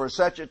kingdom for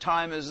such a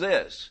time as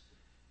this?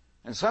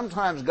 And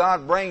sometimes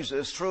God brings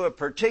us through a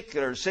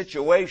particular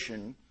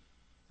situation,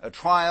 a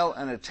trial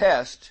and a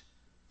test,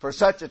 for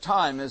such a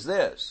time as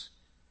this.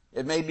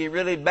 It may be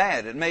really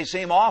bad. It may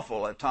seem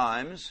awful at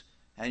times.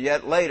 And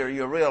yet later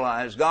you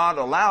realize God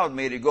allowed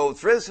me to go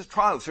through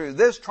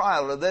this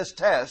trial or this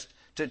test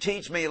to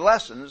teach me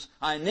lessons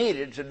I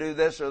needed to do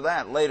this or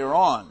that later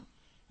on.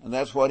 And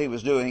that's what He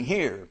was doing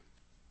here.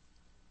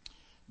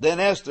 Then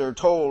Esther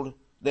told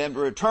them to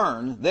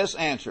return this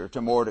answer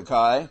to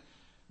Mordecai.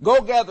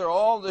 Go gather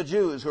all the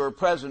Jews who are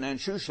present in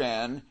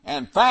Shushan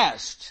and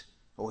fast.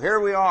 Oh, here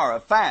we are, a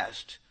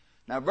fast.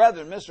 Now,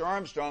 brethren, Mr.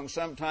 Armstrong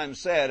sometimes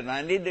said, and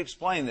I need to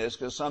explain this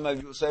because some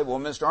of you will say, well,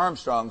 Mr.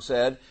 Armstrong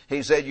said,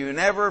 he said, you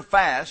never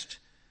fast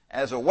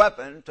as a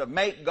weapon to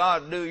make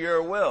God do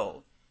your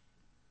will.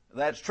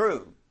 That's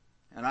true.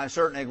 And I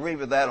certainly agree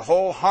with that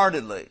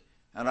wholeheartedly.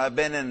 And I've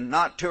been in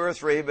not 2 or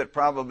 3, but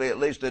probably at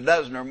least a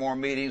dozen or more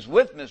meetings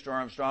with Mr.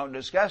 Armstrong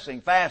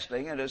discussing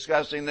fasting and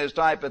discussing this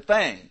type of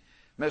thing.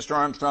 Mr.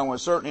 Armstrong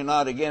was certainly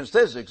not against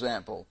this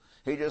example.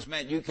 He just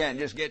meant you can't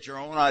just get your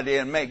own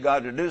idea and make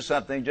God to do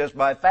something just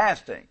by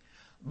fasting.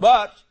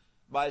 But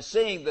by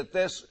seeing that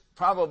this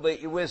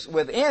probably was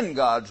within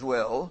God's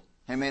will,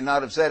 He may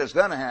not have said it's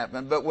going to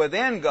happen, but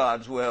within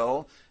God's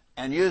will,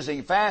 and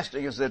using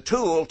fasting as a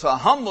tool to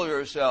humble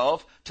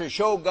yourself, to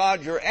show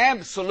God your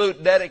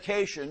absolute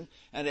dedication,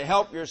 and to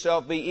help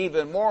yourself be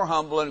even more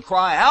humble and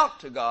cry out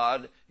to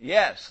God,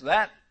 yes,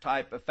 that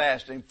type of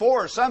fasting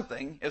for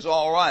something is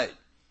all right.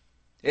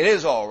 It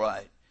is all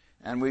right.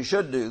 And we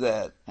should do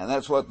that. And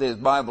that's what this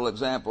Bible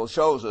example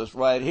shows us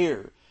right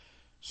here.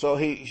 So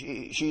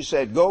she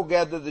said, go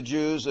gather the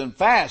Jews and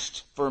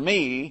fast for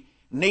me,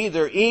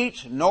 neither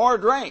eat nor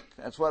drink.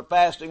 That's what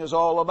fasting is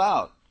all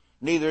about.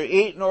 Neither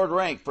eat nor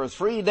drink for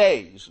 3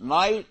 days,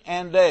 night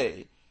and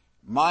day.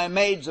 My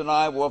maids and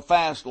I will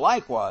fast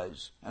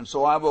likewise, and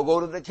so I will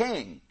go to the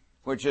king,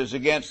 which is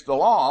against the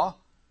law.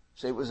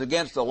 See, it was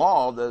against the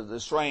law, the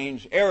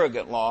strange,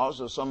 arrogant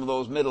laws of some of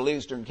those Middle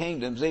Eastern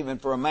kingdoms, even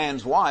for a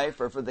man's wife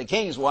or for the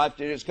king's wife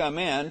to just come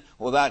in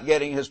without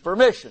getting his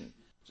permission.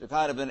 It's a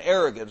kind of an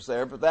arrogance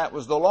there, but that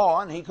was the law,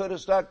 and he could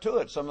have stuck to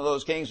it. Some of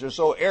those kings are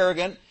so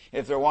arrogant,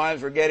 if their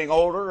wives were getting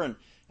older and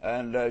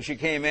she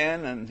came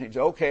in and he'd say,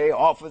 okay,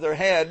 off with her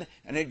head,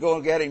 and he'd go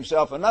and get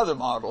himself another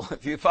model.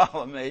 If you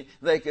follow me,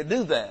 they could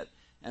do that.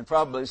 And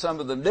probably some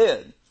of them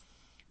did.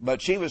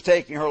 But she was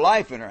taking her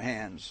life in her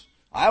hands.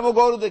 I will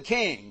go to the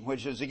king,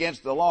 which is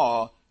against the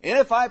law, and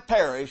if I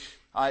perish,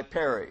 I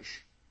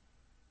perish.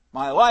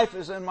 My life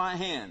is in my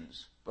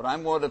hands, but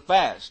I'm going to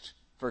fast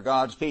for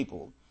God's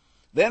people.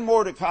 Then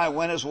Mordecai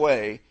went his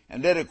way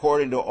and did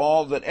according to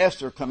all that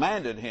Esther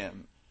commanded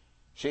him.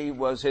 She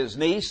was his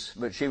niece,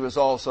 but she was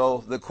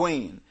also the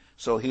queen.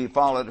 So he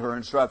followed her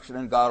instruction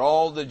and got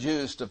all the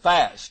Jews to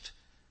fast.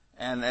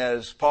 And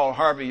as Paul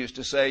Harvey used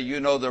to say, you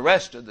know the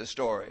rest of the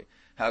story.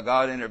 How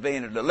God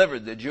intervened and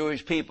delivered the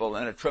Jewish people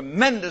in a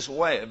tremendous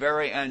way, a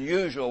very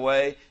unusual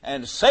way,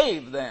 and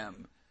saved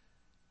them.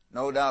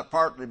 No doubt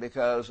partly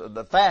because of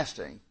the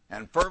fasting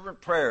and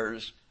fervent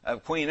prayers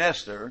of Queen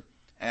Esther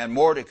and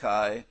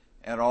Mordecai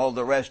and all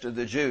the rest of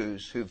the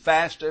Jews who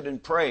fasted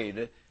and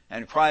prayed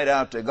and cried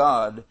out to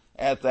God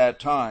at that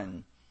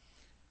time.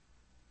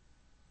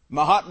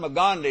 Mahatma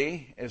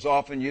Gandhi is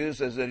often used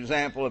as an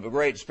example of a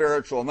great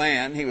spiritual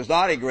man. He was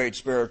not a great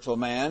spiritual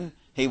man.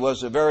 He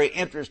was a very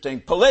interesting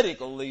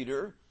political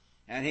leader,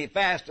 and he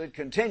fasted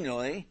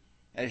continually.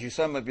 As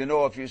some of you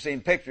know, if you've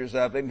seen pictures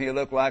of him, he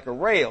looked like a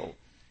rail.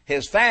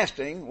 His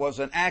fasting was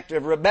an act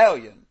of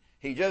rebellion.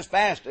 He just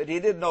fasted. He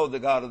didn't know the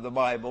God of the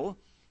Bible,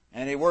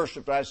 and he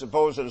worshipped, I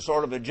suppose, in a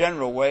sort of a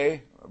general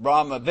way,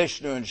 Brahma,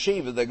 Vishnu, and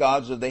Shiva, the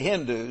gods of the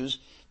Hindus.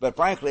 But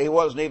frankly, he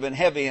wasn't even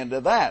heavy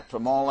into that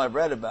from all I've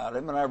read about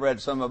him, and I've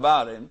read some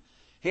about him.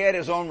 He had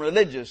his own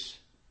religious,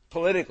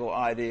 political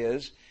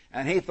ideas,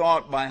 and he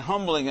thought by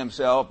humbling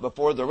himself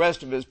before the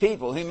rest of his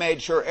people, he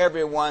made sure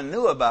everyone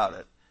knew about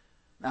it.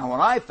 Now, when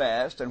I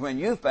fast, and when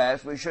you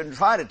fast, we shouldn't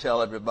try to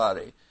tell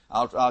everybody.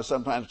 I'll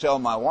sometimes tell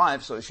my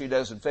wife so she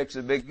doesn't fix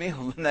a big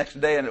meal the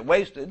next day and it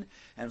wasted.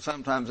 And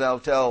sometimes I'll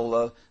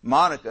tell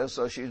Monica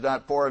so she's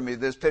not pouring me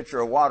this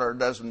pitcher of water,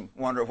 doesn't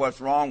wonder what's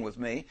wrong with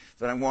me,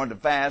 that I'm going to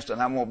fast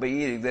and I won't be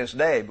eating this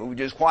day. But we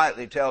just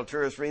quietly tell two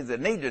or three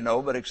that need to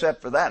know, but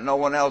except for that, no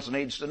one else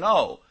needs to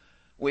know.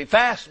 We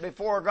fast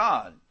before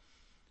God.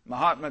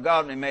 Mahatma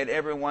Gandhi made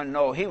everyone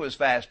know he was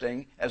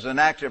fasting as an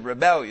act of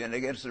rebellion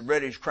against the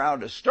British Crown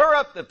to stir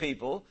up the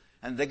people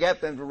and to get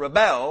them to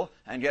rebel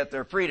and get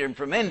their freedom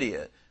from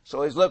India.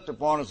 So he's looked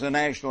upon as a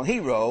national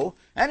hero,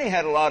 and he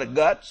had a lot of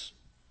guts.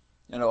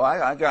 You know,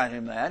 I got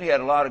him that. He had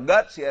a lot of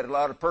guts, he had a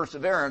lot of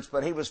perseverance,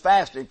 but he was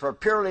fasting for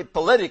purely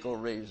political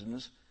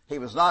reasons. He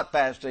was not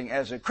fasting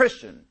as a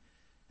Christian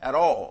at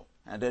all,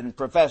 and didn't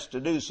profess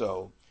to do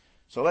so.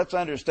 So let's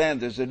understand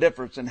there's a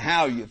difference in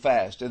how you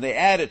fast and the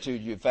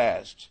attitude you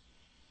fast.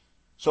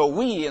 So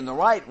we, in the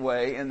right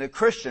way, in the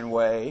Christian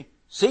way,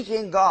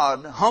 seeking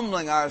God,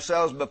 humbling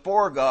ourselves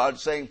before God,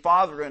 saying,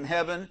 Father in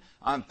heaven,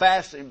 I'm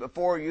fasting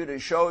before you to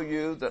show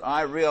you that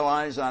I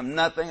realize I'm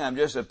nothing. I'm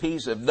just a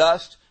piece of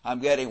dust.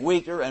 I'm getting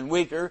weaker and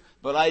weaker,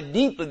 but I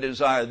deeply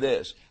desire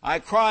this. I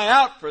cry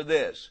out for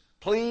this.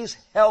 Please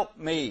help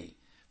me.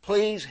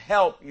 Please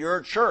help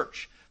your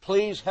church.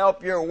 Please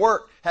help your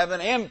work have an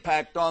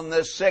impact on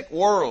this sick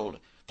world.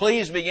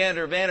 Please begin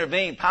to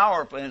intervene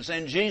powerfully and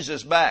send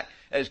Jesus back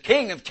as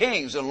King of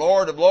Kings and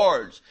Lord of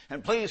Lords.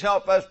 And please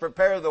help us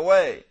prepare the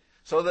way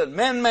so that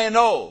men may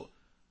know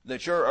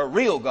that you're a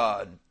real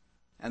God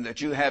and that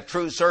you have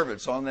true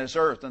servants on this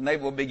earth, and they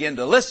will begin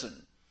to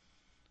listen.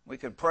 We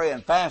could pray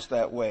and fast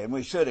that way, and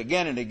we should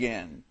again and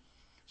again.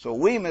 So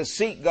we must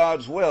seek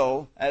God's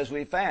will as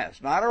we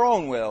fast. Not our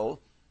own will,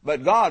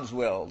 but God's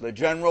will. The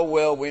general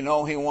will we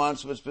know He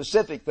wants, but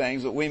specific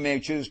things that we may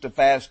choose to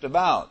fast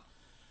about.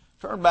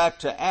 Turn back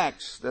to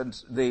Acts,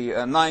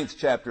 the ninth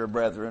chapter,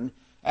 brethren.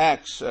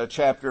 Acts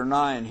chapter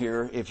 9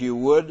 here, if you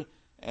would,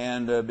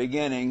 and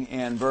beginning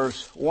in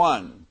verse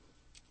 1.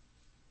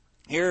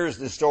 Here's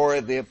the story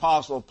of the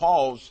Apostle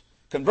Paul's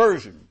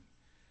conversion.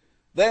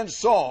 Then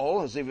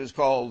Saul, as he was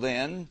called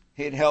then,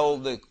 he'd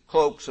held the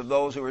cloaks of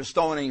those who were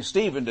stoning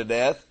Stephen to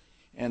death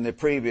in the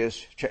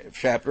previous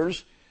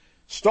chapters.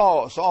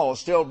 Saul,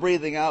 still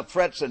breathing out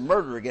threats and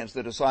murder against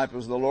the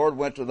disciples of the Lord,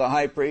 went to the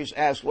high priest,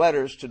 asked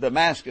letters to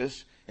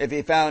Damascus if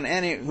he found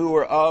any who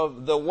were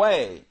of the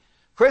way.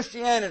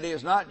 Christianity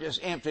is not just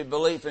empty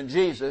belief in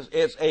Jesus,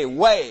 it's a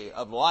way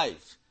of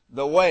life,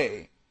 the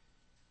way.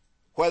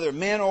 Whether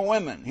men or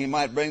women, he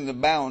might bring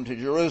them bound to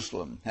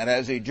Jerusalem. And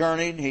as he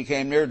journeyed, he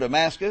came near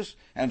Damascus,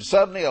 and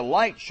suddenly a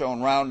light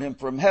shone round him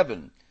from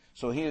heaven.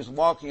 So he is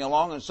walking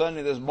along, and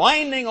suddenly this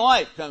blinding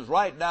light comes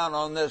right down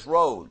on this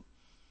road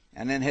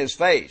and in his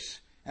face.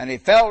 And he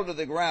fell to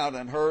the ground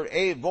and heard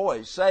a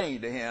voice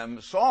saying to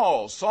him,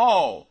 Saul,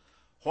 Saul,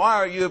 why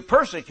are you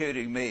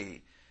persecuting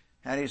me?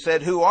 And he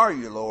said, Who are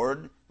you,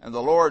 Lord? And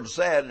the Lord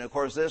said, and of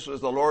course this was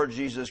the Lord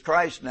Jesus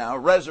Christ now,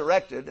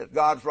 resurrected at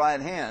God's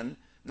right hand,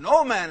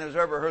 no man has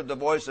ever heard the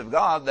voice of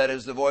God, that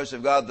is the voice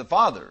of God the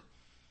Father.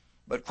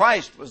 But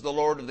Christ was the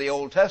Lord of the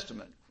Old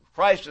Testament.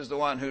 Christ is the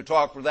one who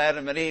talked with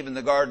Adam and Eve in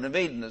the Garden of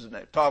Eden, isn't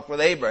it? Talked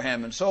with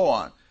Abraham and so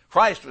on.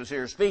 Christ was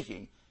here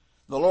speaking.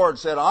 The Lord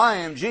said, I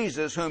am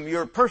Jesus whom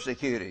you're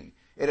persecuting.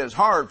 It is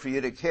hard for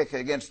you to kick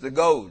against the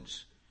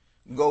goads.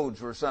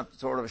 Goads were some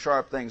sort of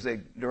sharp things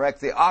they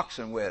direct the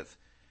oxen with.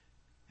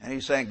 And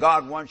he's saying,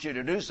 God wants you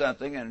to do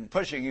something and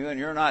pushing you and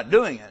you're not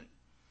doing it.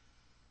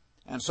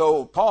 And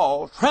so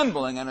Paul,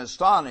 trembling and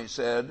astonished,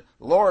 said,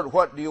 Lord,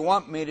 what do you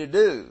want me to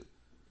do?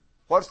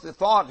 What's the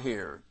thought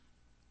here?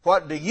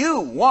 What do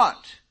you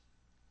want?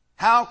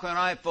 How can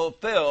I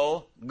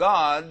fulfill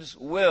God's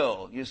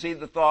will? You see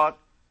the thought?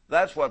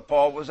 That's what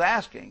Paul was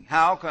asking.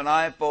 How can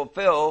I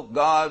fulfill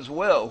God's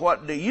will?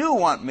 What do you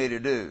want me to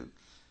do?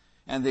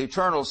 And the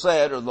Eternal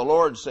said, or the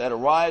Lord said,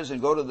 Arise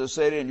and go to the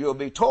city, and you'll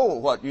be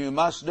told what you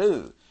must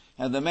do.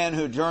 And the men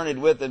who journeyed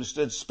with him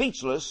stood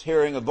speechless,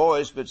 hearing a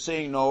voice, but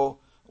seeing no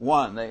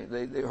one.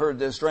 They heard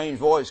this strange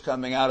voice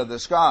coming out of the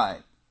sky.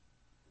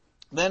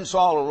 Then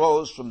Saul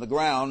arose from the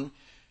ground,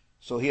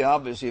 so he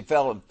obviously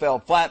fell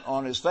flat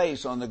on his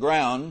face on the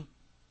ground,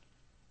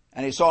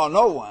 and he saw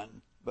no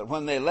one. But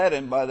when they led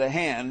him by the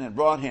hand and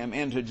brought him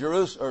into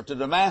Jerusalem, or to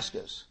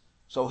Damascus,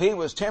 so he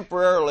was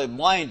temporarily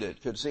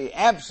blinded, could see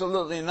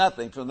absolutely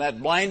nothing from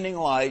that blinding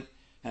light,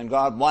 and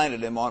God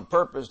blinded him on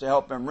purpose to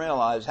help him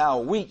realize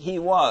how weak he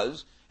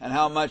was and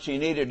how much he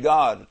needed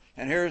God.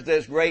 And here's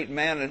this great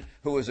man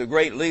who was a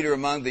great leader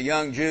among the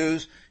young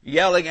Jews,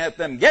 yelling at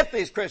them, Get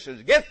these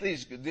Christians, get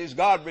these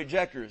God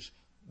rejectors,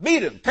 beat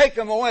them, take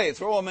them away,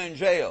 throw them in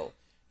jail.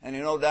 And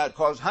he no doubt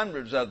caused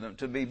hundreds of them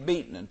to be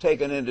beaten and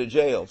taken into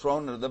jail,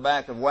 thrown into the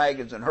back of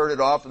wagons and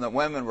herded off, and the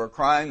women were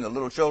crying, the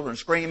little children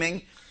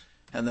screaming,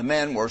 and the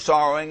men were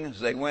sorrowing as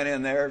they went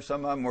in there.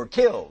 Some of them were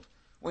killed.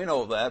 We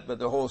know that, but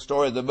the whole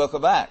story of the book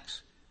of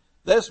Acts.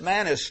 This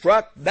man is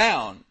struck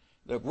down.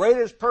 The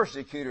greatest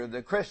persecutor of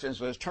the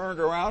Christians was turned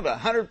around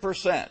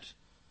 100%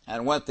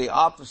 and went the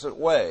opposite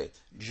way,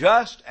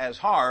 just as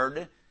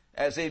hard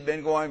as he'd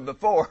been going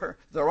before,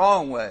 the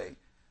wrong way.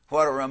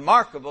 What a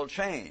remarkable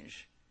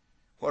change.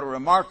 What a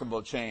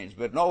remarkable change.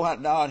 But no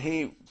doubt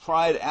he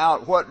cried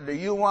out, "What do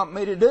you want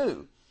me to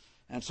do?"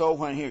 And so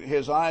when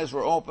his eyes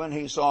were open,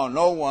 he saw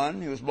no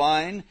one. He was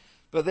blind.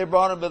 But they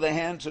brought him by the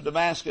hand to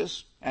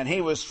Damascus. And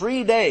he was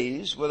 3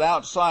 days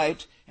without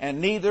sight, and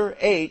neither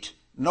ate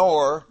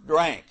nor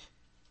drank.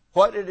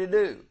 What did he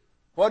do?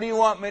 What do you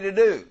want me to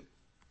do?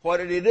 What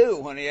did he do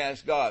when he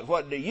asked God,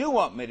 "What do you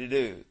want me to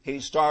do?" He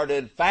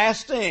started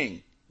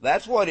fasting.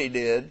 That's what he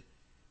did.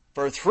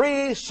 For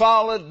 3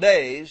 solid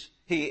days,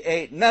 he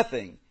ate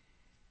nothing.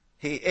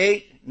 He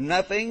ate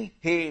nothing.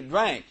 He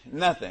drank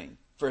nothing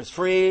for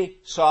 3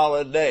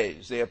 solid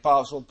days. The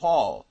Apostle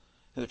Paul,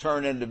 who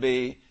turned into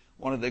be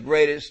one of the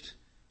greatest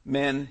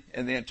men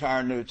in the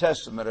entire New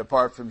Testament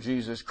apart from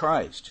Jesus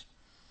Christ.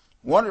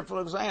 Wonderful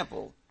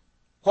example.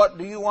 What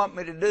do you want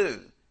me to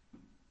do?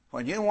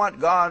 When you want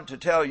God to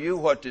tell you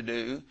what to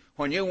do,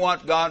 when you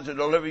want God to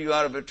deliver you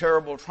out of a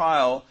terrible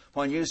trial,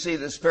 when you see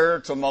the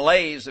spiritual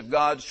malaise of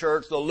God's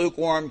church, the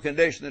lukewarm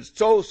condition that's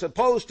so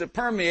supposed to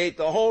permeate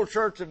the whole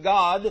church of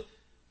God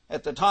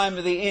at the time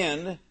of the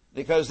end,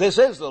 because this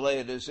is the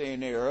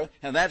Laodicean era,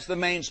 and that's the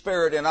main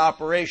spirit in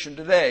operation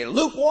today.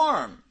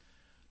 Lukewarm.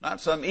 Not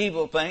some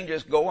evil thing,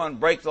 just go and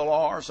break the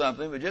law or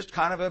something, but just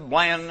kind of a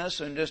blandness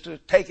and just to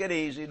take it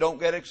easy, don't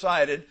get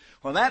excited.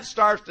 When that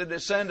starts to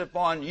descend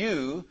upon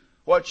you,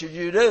 what should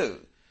you do?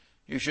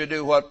 You should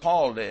do what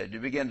Paul did. You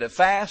begin to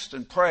fast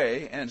and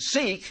pray and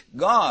seek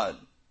God.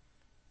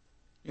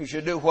 You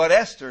should do what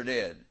Esther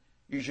did.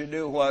 You should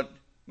do what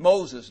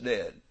Moses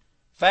did.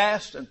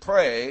 Fast and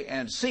pray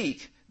and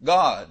seek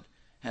God.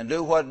 And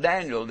do what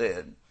Daniel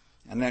did.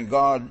 And then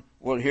God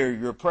will hear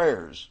your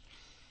prayers.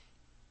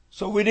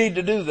 So we need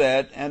to do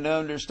that and to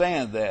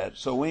understand that.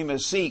 So we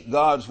must seek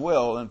God's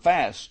will and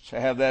fast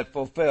to have that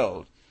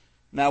fulfilled.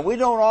 Now, we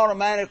don't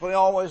automatically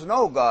always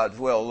know God's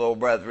will, though,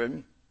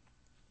 brethren.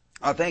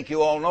 I think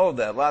you all know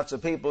that. Lots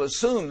of people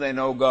assume they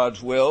know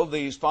God's will.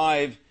 These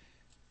 5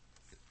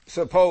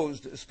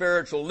 supposed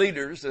spiritual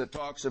leaders that it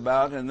talks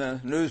about in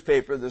the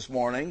newspaper this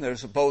morning, they're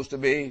supposed to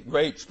be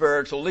great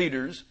spiritual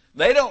leaders.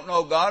 They don't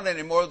know God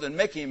any more than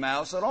Mickey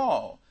Mouse at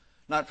all.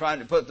 Not trying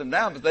to put them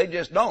down, but they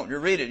just don't. You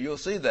read it, you'll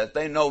see that.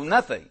 They know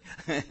nothing.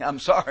 I'm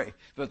sorry,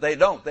 but they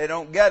don't. They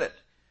don't get it.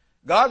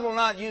 God will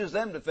not use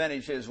them to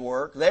finish His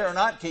work. They are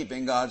not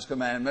keeping God's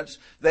commandments.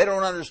 They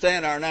don't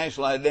understand our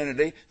national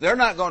identity. They're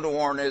not going to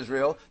warn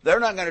Israel. They're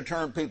not going to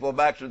turn people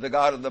back to the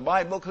God of the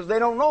Bible because they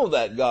don't know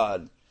that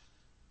God.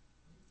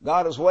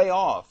 God is way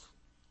off.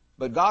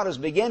 But God is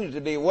beginning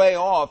to be way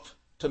off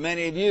to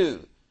many of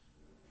you.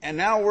 And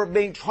now we're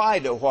being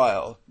tried a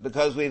while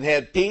because we've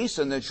had peace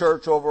in the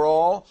church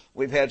overall.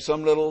 We've had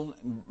some little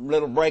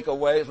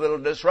breakaways, little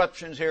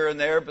disruptions here and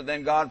there, but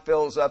then God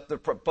fills up the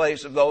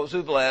place of those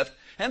who've left,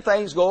 and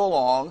things go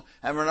along,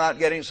 and we're not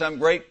getting some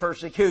great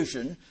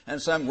persecution,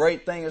 and some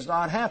great thing is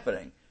not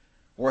happening.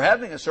 We're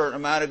having a certain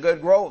amount of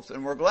good growth,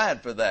 and we're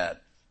glad for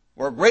that.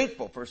 We're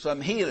grateful for some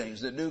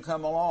healings that do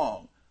come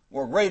along.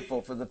 We're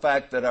grateful for the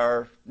fact that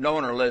our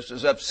donor list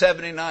is up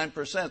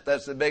 79%.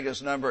 That's the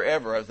biggest number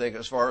ever, I think,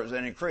 as far as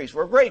an increase.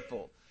 We're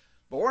grateful.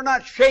 But we're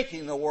not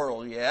shaking the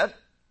world yet.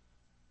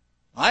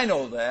 I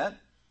know that.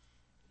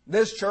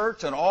 This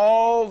church and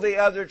all the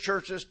other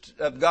churches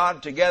of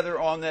God together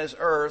on this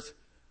earth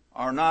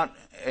are not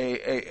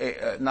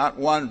not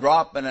one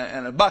drop in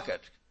a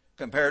bucket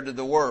compared to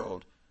the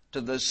world,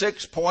 to the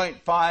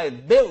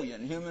 6.5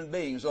 billion human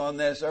beings on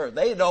this earth.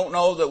 They don't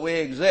know that we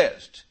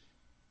exist.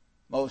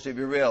 Most of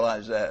you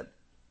realize that.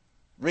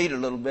 Read a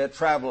little bit,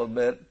 travel a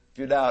bit, if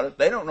you doubt it.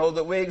 They don't know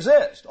that we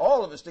exist,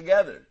 all of us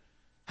together.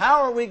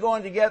 How are we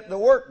going to get the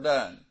work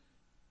done?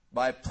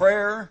 By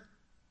prayer,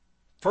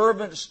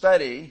 fervent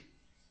study,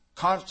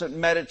 constant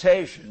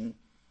meditation,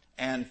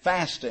 and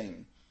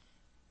fasting.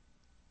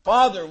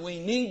 Father, we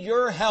need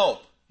your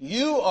help.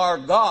 You are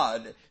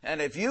God,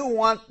 and if you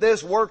want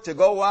this work to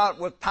go out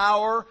with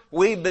power,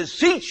 we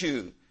beseech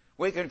you.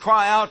 We can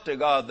cry out to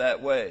God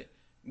that way.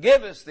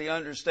 Give us the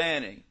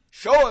understanding.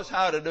 Show us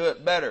how to do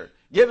it better.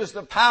 Give us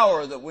the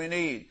power that we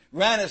need.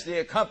 Grant us the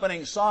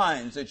accompanying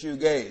signs that you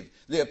gave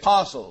the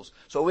apostles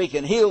so we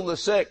can heal the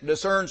sick,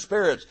 discern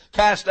spirits,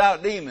 cast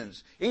out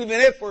demons.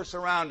 Even if we're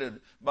surrounded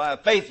by a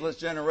faithless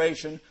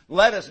generation,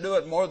 let us do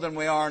it more than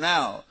we are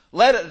now.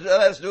 Let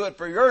us do it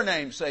for your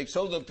name's sake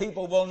so that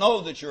people will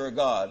know that you're a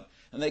God.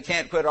 And they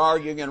can't quit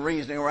arguing and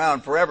reasoning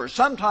around forever.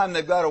 Sometime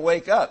they've got to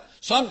wake up.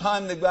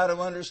 Sometime they've got to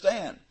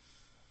understand.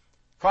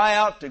 Cry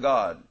out to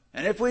God.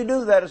 And if we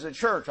do that as a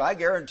church, I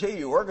guarantee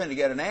you we're going to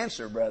get an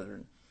answer,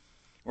 brethren.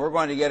 We're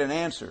going to get an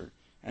answer.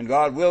 And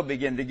God will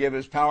begin to give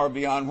us power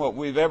beyond what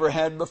we've ever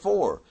had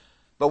before.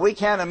 But we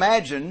can't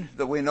imagine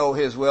that we know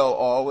His will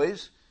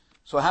always.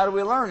 So how do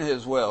we learn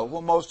His will?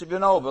 Well, most of you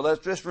know, but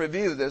let's just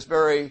review this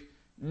very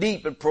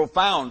deep and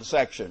profound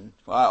section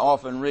I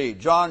often read.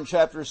 John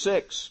chapter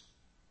 6.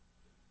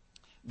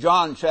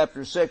 John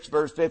chapter 6,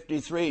 verse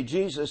 53,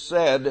 Jesus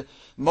said,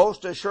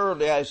 "Most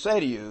assuredly I say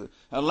to you,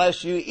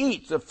 unless you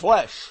eat the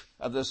flesh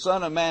of the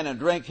Son of Man and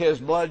drink His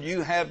blood,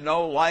 you have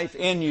no life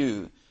in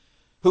you.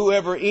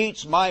 Whoever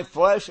eats my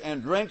flesh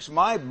and drinks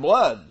my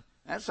blood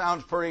That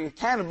sounds pretty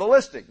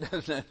cannibalistic,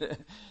 doesn't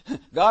it?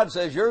 God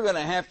says you're going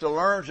to have to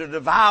learn to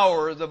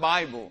devour the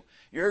Bible.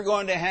 You're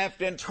going to have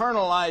to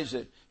internalize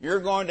it. You're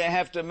going to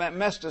have to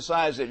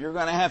mesticize it. You're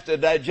going to have to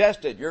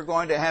digest it. You're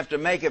going to have to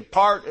make it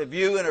part of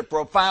you in a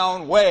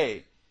profound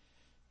way.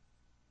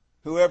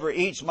 Whoever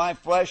eats my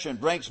flesh and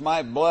drinks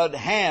my blood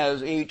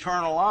has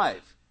eternal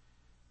life.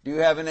 Do you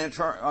have an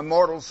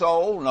immortal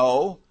soul?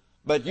 No.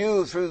 But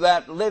you, through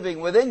that living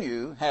within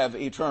you, have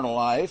eternal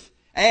life.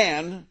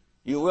 And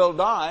you will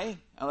die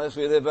unless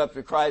we live up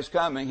to Christ's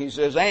coming. He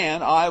says,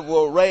 and I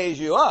will raise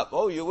you up.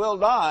 Oh, you will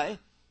die.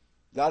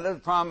 God has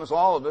promised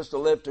all of us to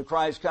live to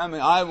Christ's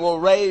coming. I will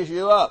raise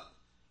you up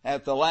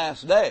at the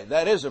last day.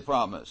 That is a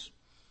promise.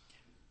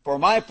 For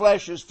my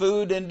flesh is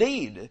food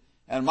indeed,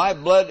 and my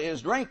blood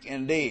is drink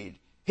indeed.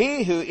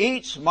 He who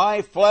eats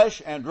my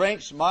flesh and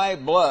drinks my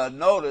blood,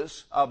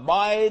 notice,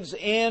 abides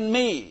in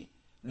me.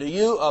 Do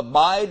you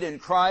abide in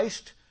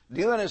Christ?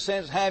 Do you, in a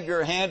sense, have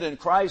your hand in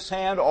Christ's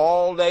hand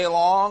all day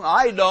long?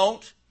 I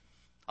don't.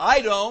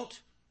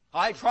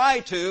 I try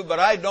to, but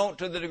I don't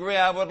to the degree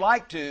I would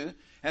like to.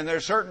 And there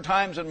are certain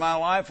times in my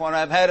life when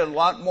I've had it a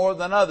lot more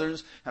than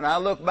others, and I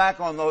look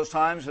back on those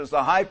times as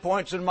the high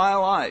points in my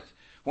life,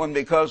 when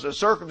because of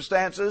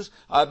circumstances,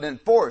 I've been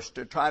forced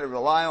to try to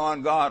rely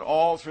on God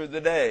all through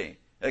the day.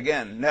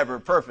 Again, never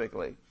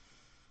perfectly.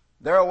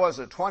 There was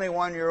a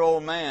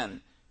 21-year-old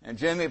man, and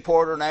Jimmy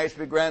Porter and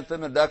Ashby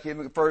Grantham and Ducky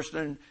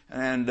McPherson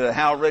and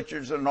Hal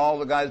Richardson and all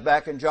the guys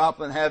back in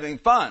Joplin having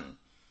fun.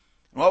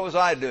 And what was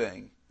I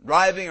doing?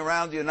 Driving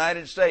around the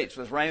United States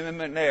with Raymond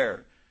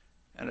McNair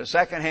in a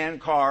second-hand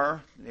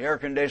car. The air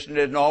conditioning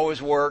didn't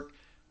always work.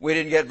 We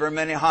didn't get very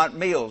many hot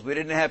meals. We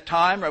didn't have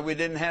time or we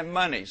didn't have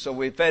money. So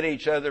we fed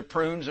each other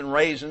prunes and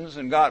raisins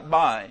and got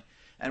by.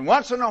 And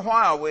once in a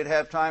while we'd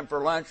have time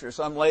for lunch, or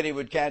some lady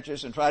would catch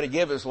us and try to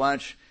give us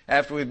lunch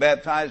after we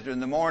baptized her in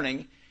the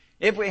morning.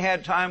 If we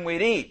had time,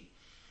 we'd eat.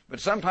 But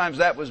sometimes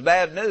that was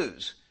bad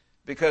news,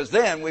 because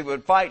then we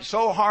would fight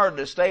so hard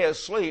to stay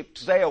asleep,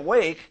 to stay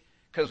awake,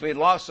 because we'd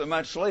lost so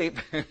much sleep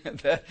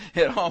that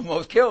it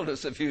almost killed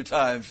us a few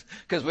times,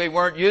 because we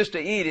weren't used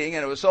to eating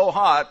and it was so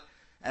hot,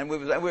 and we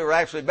were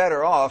actually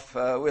better off.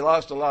 We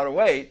lost a lot of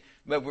weight,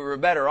 but we were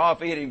better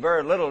off eating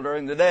very little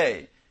during the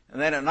day.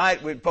 And then at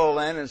night we'd pull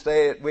in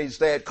and we'd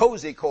stay at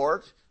Cozy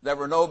Court. There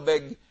were no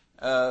big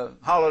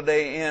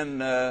Holiday Inn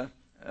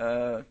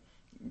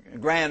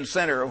Grand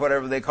Center or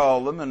whatever they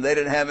called them, and they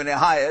didn't have any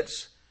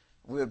Hyatts.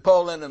 We would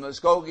pull into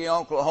Muskogee,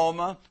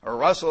 Oklahoma, or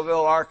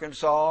Russellville,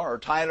 Arkansas, or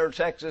Tyler,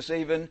 Texas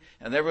even,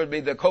 and there would be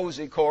the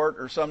Cozy Court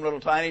or some little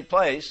tiny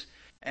place,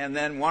 and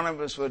then one of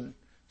us would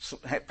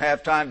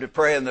have time to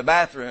pray in the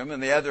bathroom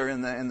and the other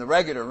in the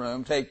regular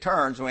room, take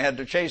turns, and we had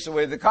to chase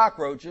away the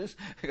cockroaches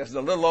because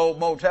the little old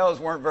motels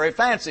weren't very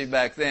fancy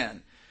back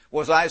then.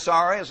 Was I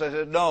sorry? As I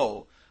said,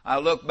 no. I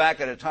look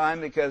back at a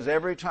time because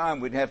every time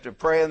we'd have to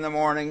pray in the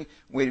morning,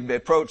 we'd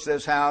approach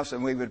this house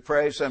and we would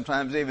pray,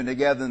 sometimes even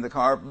together in the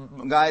car,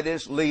 guide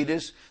us, lead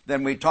us,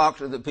 then we'd talk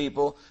to the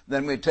people,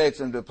 then we'd take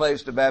them to a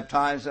place to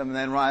baptize them, and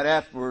then right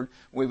afterward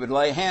we would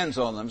lay hands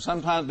on them.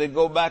 Sometimes they'd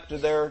go back to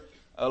their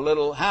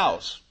little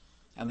house,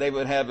 and they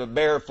would have a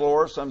bare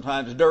floor,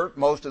 sometimes dirt,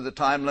 most of the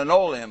time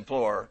linoleum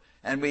floor,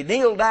 and we'd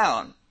kneel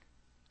down,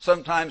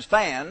 sometimes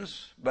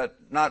fans, but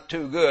not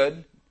too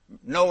good,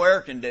 no air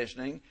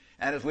conditioning.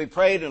 And as we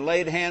prayed and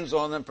laid hands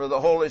on them for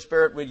the Holy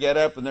Spirit, we'd get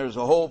up and there's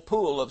a whole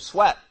pool of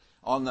sweat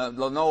on the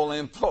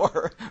linoleum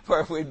floor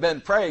where we'd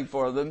been praying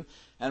for them.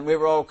 And we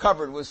were all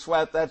covered with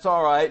sweat. That's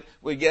all right.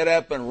 We'd get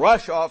up and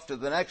rush off to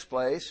the next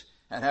place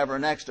and have our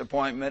next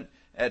appointment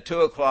at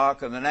 2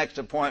 o'clock, and the next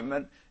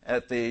appointment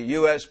at the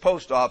U.S.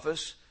 Post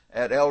Office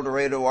at El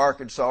Dorado,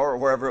 Arkansas, or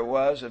wherever it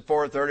was, at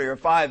 4:30 or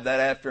 5 that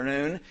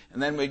afternoon.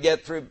 And then we'd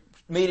get through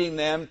meeting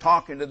them,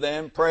 talking to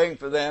them, praying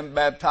for them,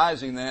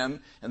 baptizing them,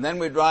 and then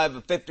we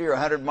drive 50 or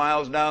 100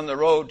 miles down the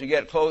road to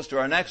get close to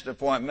our next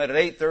appointment at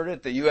 8:30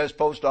 at the U.S.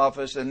 Post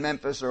Office in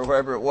Memphis or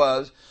wherever it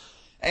was.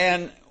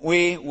 And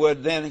we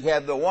would then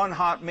have the one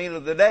hot meal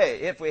of the day,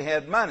 if we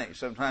had money.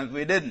 Sometimes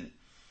we didn't.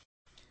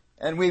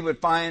 And we would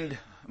find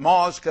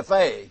Ma's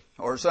Cafe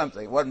or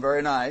something. It wasn't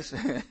very nice.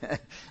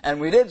 And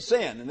we did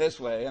sin in this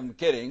way. I'm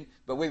kidding.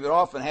 But we would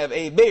often have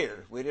a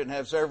beer. We didn't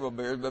have several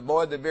beers, but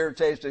boy, the beer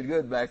tasted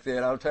good back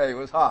then. I'll tell you, it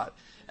was hot.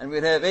 And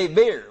we'd have a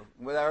beer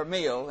with our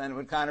meal, and it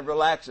would kind of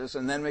relax us,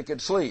 and then we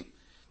could sleep.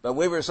 But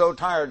we were so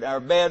tired, our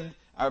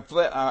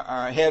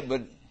head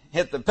would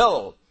hit the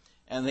pillow,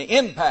 and the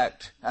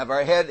impact of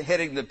our head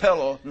hitting the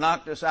pillow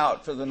knocked us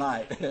out for the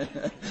night.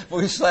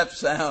 We slept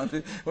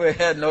sound. We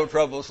had no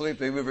trouble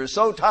sleeping. We were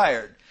so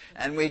tired.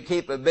 And we'd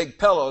keep a big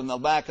pillow in the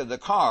back of the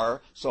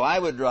car, so I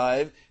would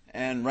drive,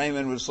 and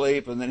Raymond would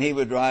sleep, and then he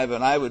would drive,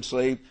 and I would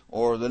sleep.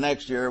 Or the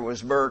next year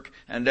was Burke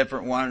and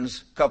different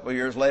ones. A couple of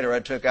years later, I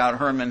took out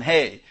Herman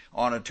Hay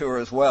on a tour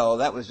as well.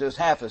 That was just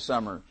half a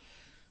summer.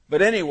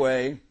 But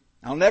anyway,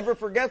 I'll never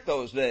forget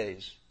those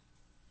days,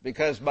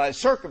 because by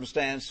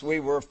circumstance we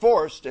were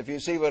forced, if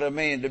you see what I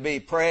mean, to be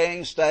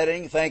praying,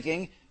 studying,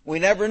 thinking. We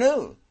never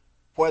knew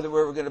whether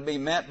we were going to be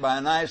met by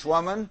a nice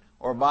woman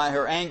or by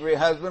her angry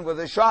husband with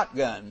a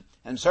shotgun.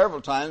 And several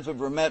times we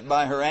were met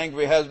by her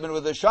angry husband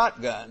with a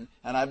shotgun.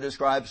 And I've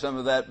described some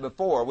of that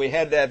before. We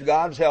had to have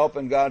God's help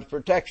and God's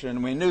protection,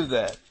 and we knew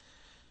that.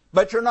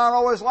 But you're not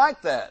always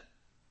like that.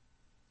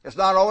 It's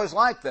not always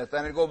like that.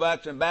 Then I go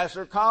back to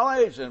Ambassador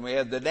College, and we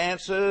had the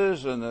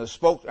dances and the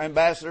spoke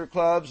ambassador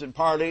clubs and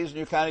parties, and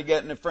you kind of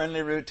get in a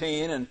friendly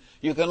routine, and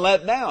you can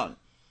let down.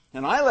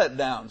 And I let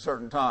down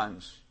certain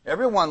times.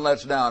 Everyone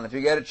lets down if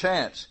you get a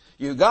chance.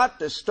 You got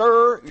to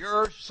stir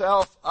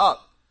yourself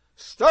up.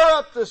 Stir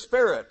up the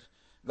Spirit.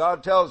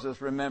 God tells us,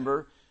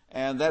 remember,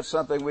 and that's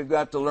something we've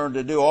got to learn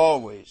to do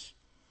always.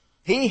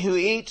 He who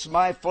eats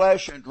my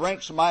flesh and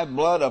drinks my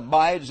blood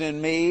abides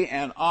in me,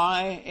 and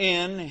I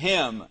in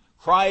him.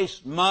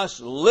 Christ must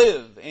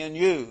live in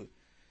you.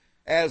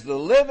 As the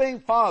living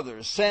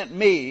Father sent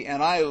me,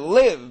 and I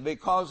live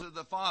because of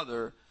the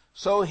Father,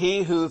 so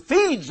he who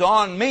feeds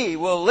on me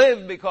will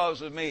live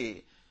because of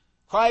me.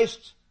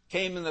 Christ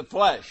came in the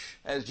flesh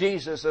as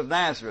Jesus of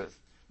Nazareth.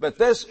 But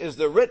this is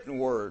the written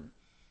word.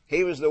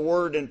 He was the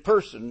word in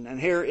person,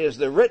 and here is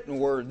the written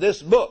word,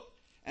 this book.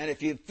 And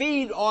if you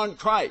feed on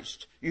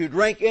Christ, you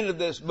drink into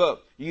this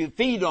book, you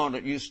feed on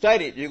it, you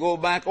study it, you go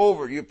back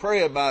over it, you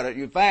pray about it,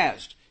 you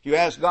fast. You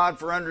ask God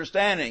for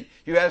understanding.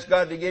 You ask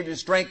God to give you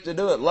strength to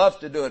do it, love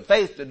to do it,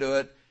 faith to do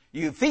it.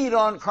 You feed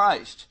on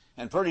Christ.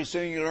 And pretty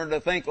soon you learn to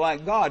think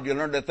like God. You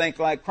learn to think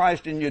like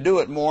Christ, and you do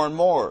it more and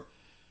more.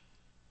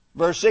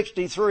 Verse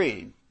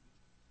 63.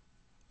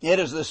 It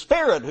is the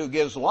Spirit who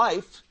gives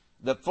life.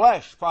 The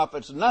flesh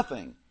profits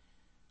nothing.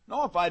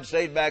 No, if I'd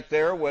stayed back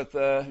there with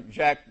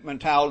Jack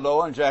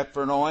Montaldo and Jack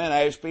Vernoy and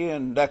Ashby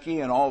and Ducky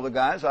and all the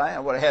guys, I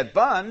would have had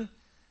fun.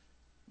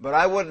 But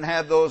I wouldn't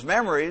have those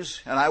memories,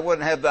 and I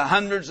wouldn't have the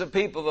hundreds of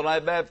people that I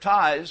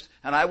baptized,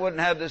 and I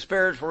wouldn't have the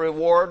spiritual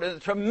reward and the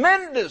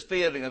tremendous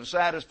feeling of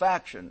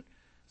satisfaction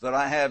that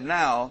I have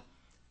now,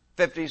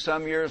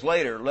 50-some years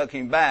later,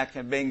 looking back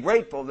and being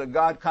grateful that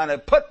God kind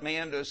of put me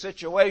into a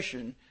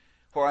situation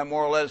where I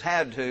more or less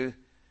had to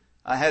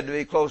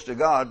be close to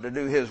God to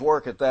do His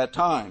work at that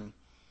time.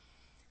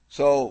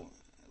 So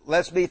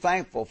let's be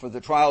thankful for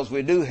the trials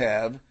we do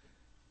have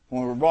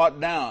when we're brought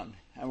down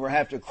and we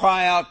have to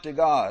cry out to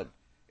God.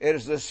 It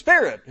is the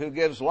Spirit who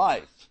gives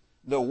life.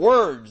 The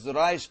words that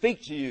I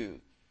speak to you,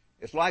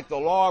 it's like the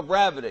law of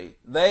gravity.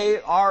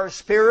 They are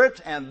spirit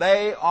and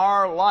they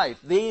are life.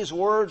 These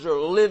words are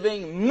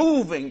living,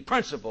 moving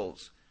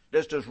principles,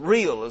 just as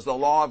real as the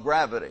law of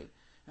gravity.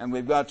 And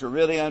we've got to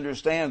really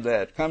understand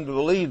that, come to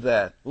believe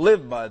that,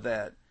 live by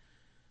that.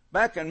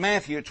 Back in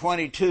Matthew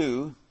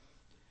 22,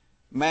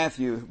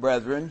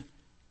 brethren,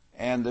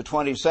 and the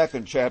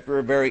 22nd chapter,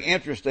 a very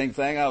interesting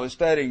thing I was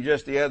studying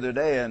just the other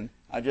day, and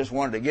I just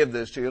wanted to give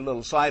this to you, a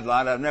little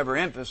sidelight. I've never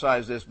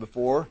emphasized this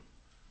before.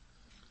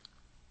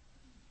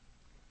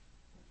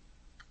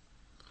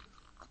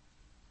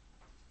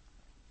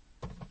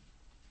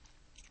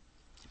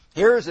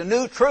 Here's a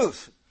new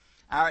truth.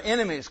 Our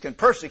enemies can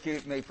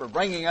persecute me for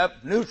bringing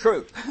up new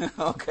truth.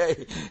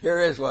 Okay, here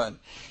is one.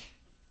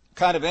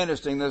 Kind of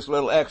interesting, this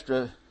little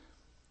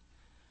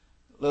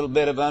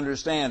bit of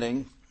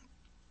understanding.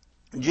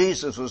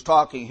 Jesus was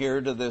talking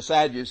here to the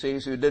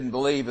Sadducees who didn't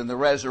believe in the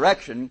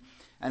resurrection.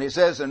 And he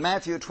says in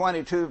Matthew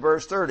 22,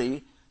 verse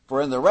 30,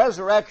 for in the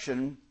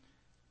resurrection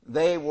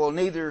they will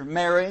neither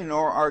marry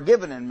nor are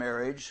given in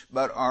marriage,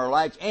 but are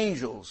like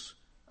angels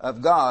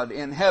of God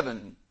in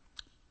heaven.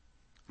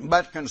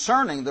 But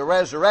concerning the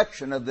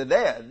resurrection of the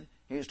dead,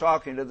 he's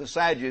talking to the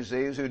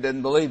Sadducees who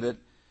didn't believe it,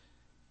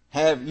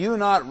 have you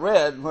not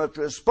read what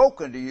was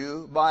spoken to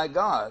you by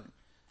God?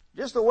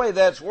 Just the way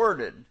that's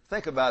worded.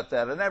 Think about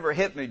that. It never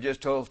hit me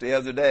just till the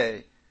other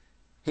day.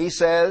 He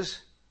says,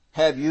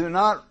 have you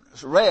not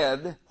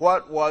read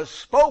what was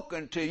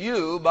spoken to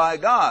you by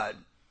God?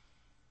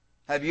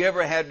 Have you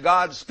ever had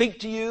God speak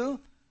to you?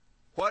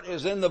 What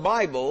is in the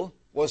Bible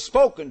was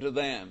spoken to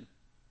them.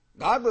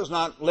 God was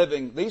not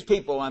living, these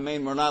people,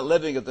 were not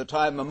living at the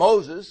time of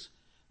Moses.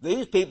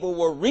 These people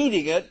were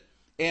reading it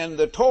in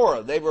the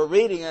Torah. They were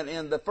reading it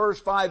in the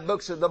first 5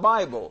 books of the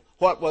Bible.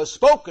 What was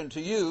spoken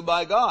to you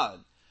by God.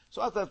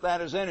 So I thought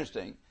that is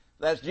interesting.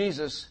 That's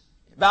Jesus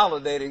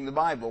validating the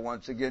Bible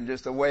once again,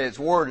 just the way it's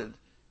worded.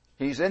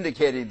 He's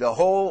indicating the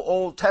whole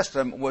Old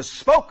Testament was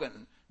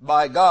spoken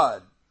by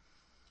God.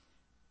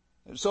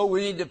 And so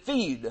we need to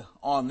feed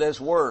on this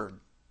Word.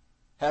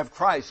 Have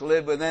Christ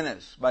live within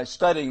us by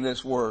studying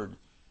this Word,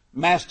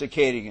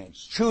 masticating it,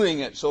 chewing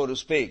it, so to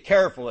speak,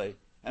 carefully,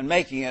 and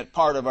making it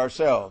part of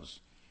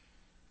ourselves.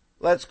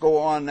 Let's go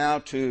on now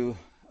to,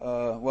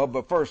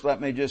 but first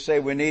let me just say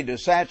we need to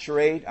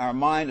saturate our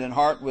mind and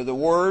heart with the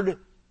Word.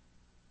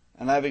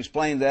 And I've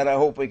explained that. I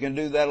hope we can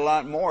do that a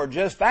lot more.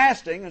 Just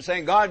fasting and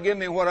saying, God, give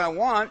me what I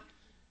want,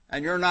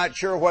 and you're not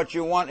sure what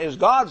you want is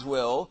God's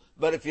will.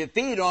 But if you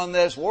feed on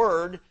this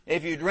Word,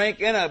 if you drink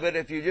in of it,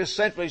 if you just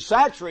simply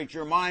saturate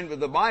your mind with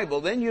the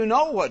Bible, then you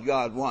know what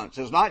God wants.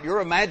 It's not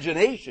your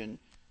imagination.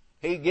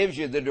 He gives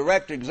you the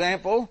direct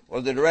example,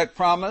 or the direct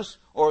promise,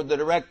 or the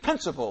direct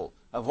principle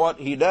of what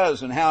He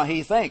does and how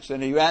He thinks.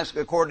 And you ask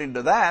according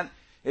to that,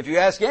 If you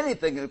ask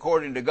anything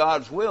according to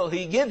God's will,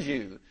 He gives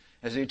you,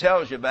 as He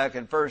tells you back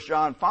in 1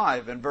 John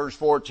 5 and verse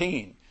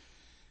 14.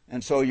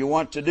 And so you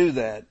want to do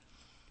that.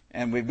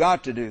 And we've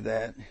got to do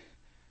that.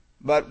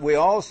 But we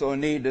also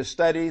need to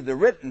study the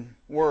written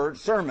word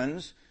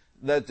sermons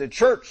that the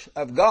church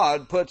of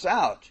God puts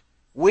out.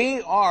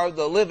 We are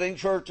the living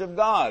church of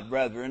God,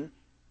 brethren.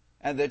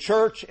 And the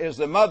church is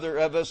the mother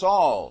of us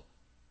all.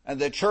 And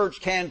the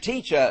church can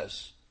teach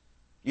us.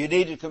 You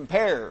need to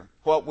compare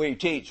what we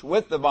teach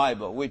with the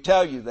Bible. We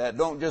tell you that.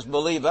 Don't just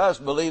believe us,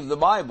 believe the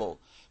Bible.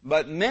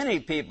 But many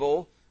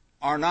people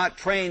are not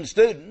trained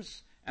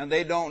students, and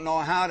they don't know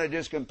how to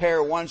just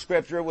compare one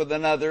scripture with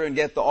another and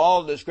get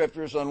all the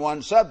scriptures on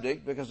one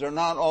subject, because they're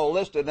not all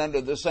listed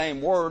under the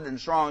same word in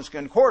Strong's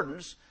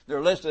Concordance.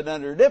 They're listed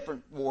under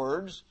different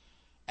words,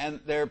 and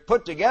they're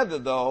put together,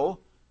 though,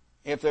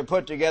 if they're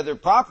put together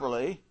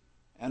properly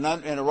and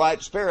in a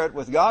right spirit,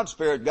 with God's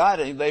Spirit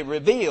guiding, they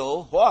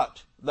reveal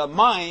what? The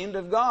mind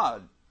of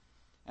God.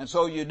 And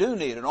so you do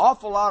need. An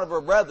awful lot of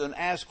our brethren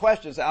ask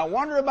questions. I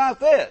wonder about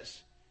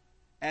this.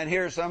 And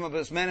here some of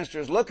us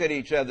ministers look at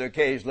each other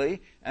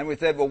occasionally, and we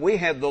said, well, we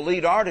have the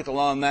lead article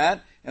on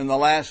that in the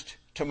last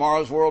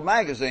Tomorrow's World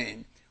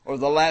magazine, or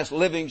the last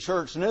Living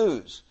Church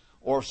News,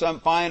 or some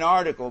fine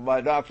article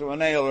by Dr.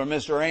 Winnail or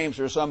Mr. Ames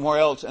or somewhere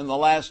else in the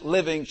last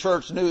Living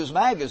Church News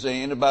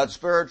magazine about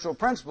spiritual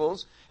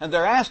principles, and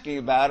they're asking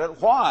about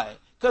it. Why?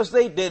 Because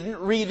they didn't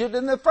read it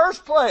in the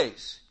first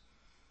place.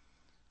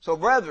 So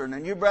brethren,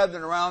 and you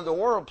brethren around the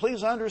world,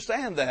 please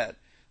understand that.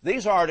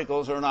 These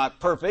articles are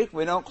not perfect.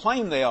 We don't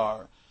claim they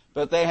are.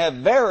 But they have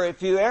very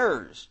few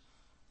errors.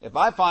 If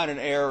I find an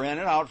error in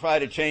it, I'll try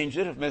to change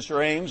it. If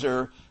Mr. Ames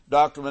or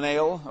Dr.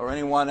 Winnail or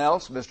anyone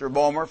else, Mr.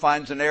 Bomer,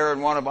 finds an error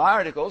in one of our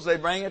articles, they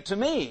bring it to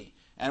me.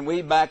 And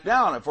we back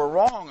down. If we're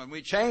wrong and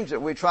we change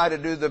it, we try to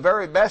do the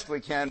very best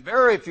we can.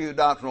 Very few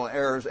doctrinal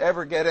errors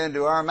ever get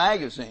into our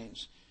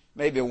magazines.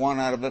 Maybe 1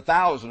 out of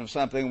 1,000 of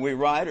something we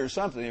write or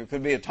something. There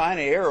could be a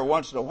tiny error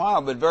once in a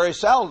while, but very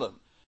seldom.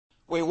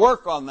 We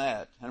work on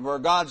that, and we're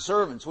God's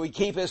servants. We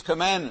keep His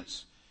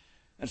commandments.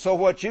 And so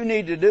what you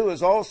need to do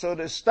is also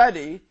to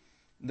study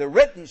the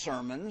written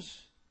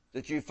sermons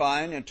that you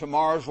find in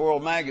Tomorrow's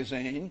World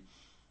magazine,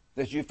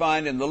 that you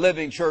find in the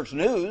Living Church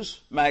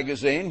News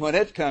magazine when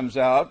it comes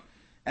out,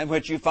 and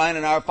which you find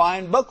in our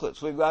fine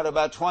booklets. We've got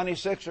about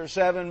 26 or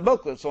 7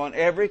 booklets on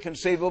every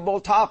conceivable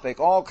topic,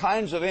 all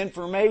kinds of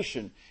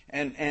information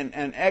and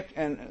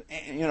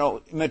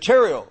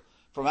material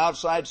from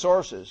outside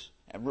sources,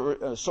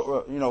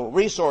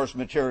 resource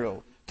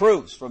material,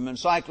 proofs from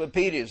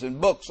encyclopedias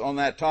and books on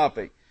that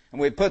topic.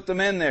 And we put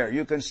them in there.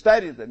 You can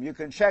study them. You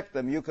can check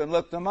them. You can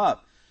look them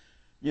up.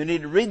 You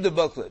need to read the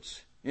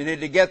booklets. You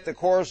need to get the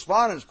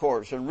correspondence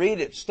course and read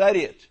it,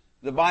 study it,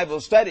 the Bible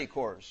study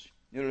course.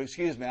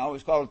 Excuse me, I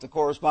always call it the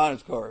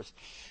correspondence course.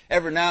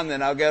 Every now and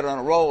then I'll get on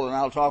a roll and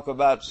I'll talk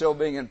about still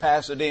being in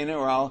Pasadena,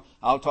 or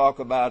I'll talk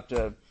about,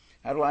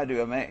 how do I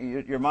do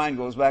it? Your mind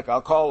goes back.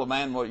 I'll call the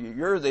man, well,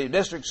 you're the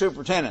district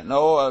superintendent.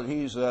 No,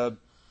 he's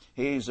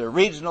a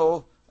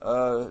regional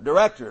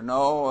director.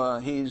 No,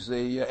 he's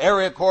the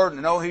area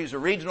coordinator. No, he's a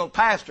regional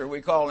pastor,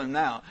 we call him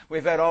now.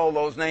 We've had all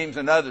those names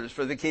and others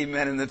for the key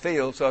men in the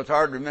field, so it's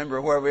hard to remember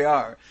where we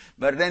are.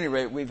 But at any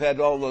rate, we've had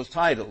all those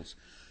titles.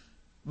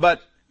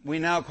 But we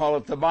now call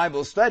it the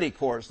Bible study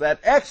course. That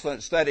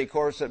excellent study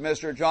course that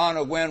Mr. John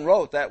Ogwyn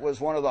wrote, that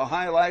was one of the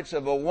highlights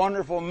of a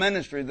wonderful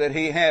ministry that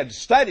he had.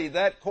 Study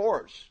that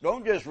course.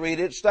 Don't just read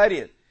it, study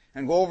it.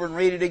 And go over and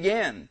read it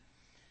again.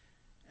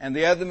 And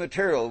the other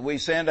material we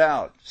send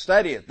out.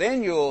 Study it.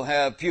 Then you'll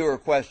have fewer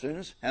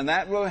questions, and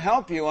that will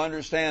help you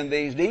understand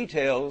these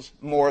details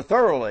more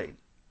thoroughly.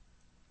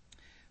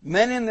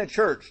 Men in the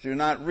church do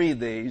not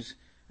read these,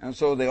 and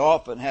so they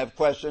often have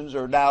questions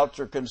or doubts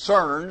or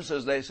concerns,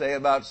 as they say,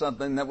 about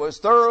something that was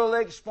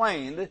thoroughly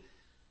explained,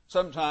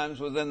 sometimes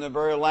within the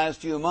very last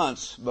few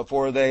months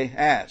before they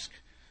ask.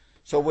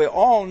 So we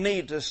all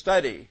need to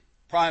study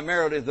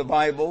primarily the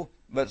Bible,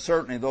 but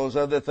certainly those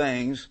other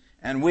things.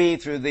 And we,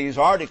 through these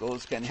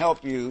articles, can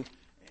help you,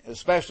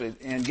 especially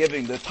in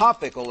giving the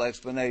topical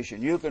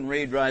explanation. You can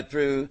read right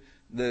through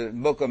the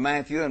book of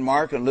Matthew and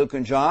Mark and Luke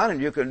and John,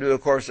 and you can do,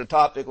 of course, a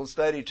topical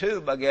study,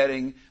 too, by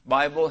getting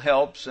Bible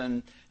helps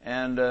and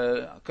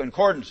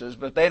concordances,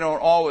 but they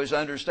don't always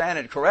understand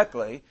it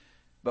correctly.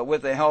 But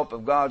with the help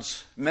of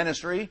God's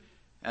ministry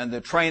and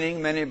the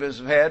training many of us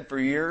have had for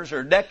years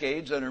or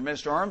decades under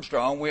Mr.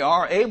 Armstrong, we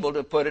are able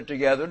to put it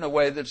together in a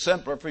way that's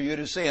simpler for you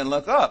to see and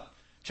look up.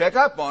 Check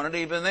up on it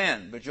even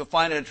then, but you'll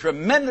find it a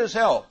tremendous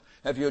help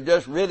if you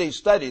just really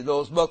study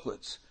those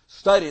booklets,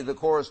 study the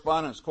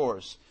correspondence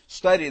course,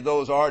 study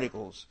those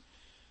articles.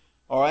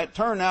 All right,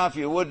 turn now, if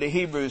you would, to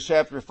Hebrews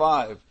chapter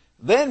 5.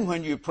 Then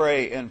when you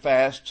pray and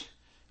fast,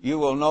 you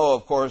will know,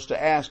 of course,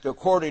 to ask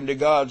according to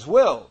God's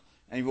will,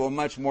 and you will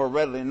much more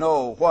readily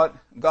know what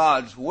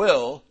God's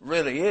will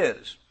really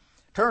is.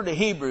 Turn to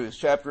Hebrews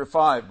chapter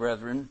 5,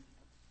 brethren.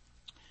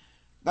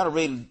 I'm going to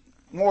read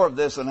more of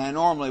this than I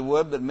normally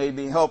would, but may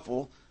be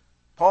helpful.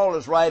 Paul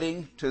is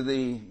writing to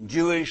the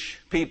Jewish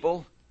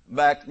people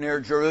back near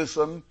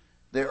Jerusalem,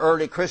 the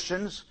early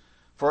Christians.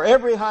 For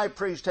every high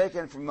priest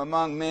taken from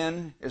among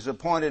men is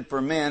appointed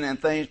for men and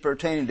things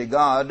pertaining to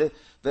God,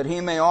 that he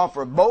may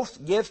offer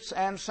both gifts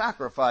and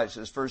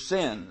sacrifices for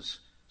sins.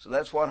 So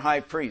that's what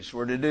high priests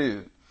were to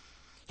do.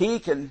 He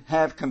can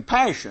have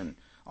compassion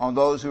on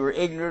those who are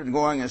ignorant and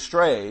going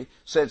astray,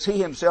 since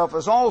he himself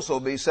is also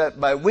beset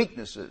by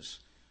weaknesses.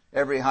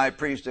 Every high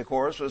priest, of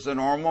course, was a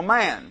normal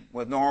man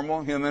with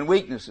normal human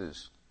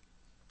weaknesses.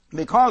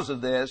 Because of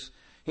this,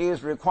 he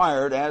is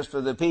required, as for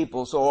the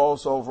people, so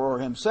also for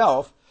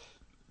himself,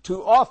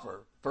 to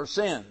offer for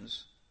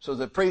sins. So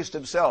the priest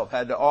himself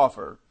had to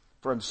offer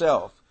for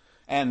himself.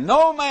 And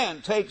no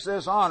man takes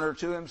this honor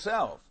to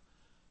himself.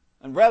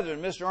 And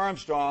brethren, Mr.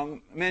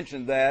 Armstrong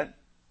mentioned that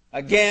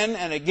again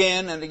and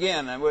again and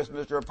again. I wish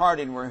Mr.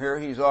 Harding were here.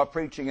 He's off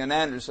preaching in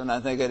Anderson, I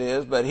think it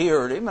is, but he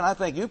heard him, and I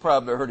think you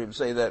probably heard him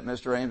say that,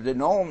 Mr. Ames did.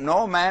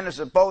 No man is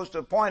supposed to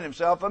appoint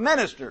himself a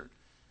minister.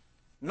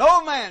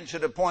 No man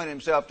should appoint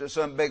himself to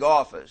some big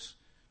office.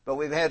 But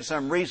we've had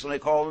some recently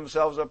call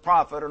themselves a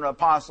prophet or an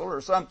apostle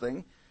or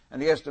something,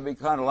 and it gets to be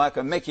kind of like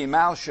a Mickey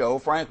Mouse show.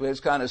 Frankly,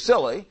 it's kind of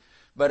silly,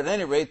 but at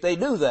any rate, they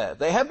do that.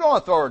 They have no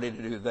authority to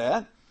do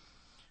that.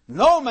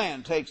 No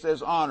man takes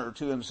this honor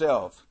to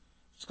himself.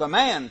 It's a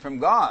command from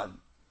God.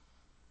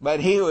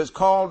 But he who is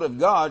called of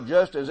God,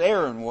 just as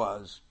Aaron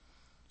was.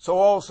 So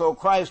also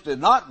Christ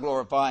did not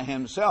glorify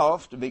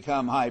himself to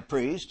become high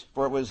priest,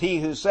 for it was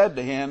he who said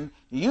to him,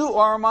 "You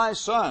are my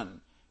son.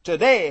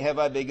 Today have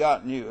I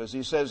begotten you." As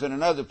he says in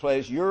another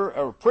place, "You're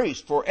a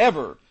priest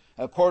forever,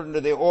 according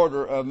to the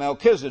order of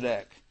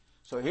Melchizedek."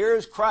 So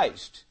here's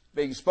Christ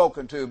being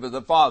spoken to by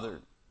the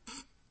Father.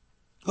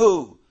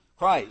 Who?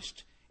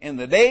 Christ. In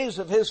the days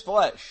of his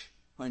flesh,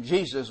 when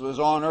Jesus was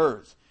on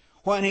earth,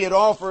 when he had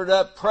offered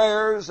up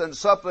prayers and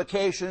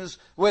supplications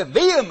with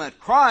vehement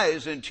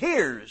cries and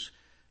tears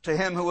to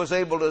him who was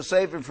able to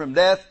save him from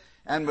death,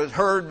 and was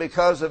heard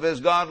because of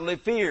his godly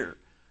fear.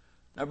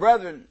 Now,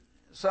 brethren,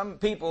 some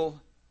people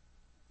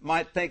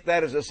might think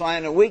that is a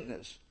sign of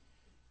weakness.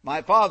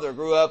 My father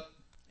grew up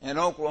in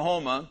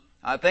Oklahoma.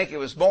 I think he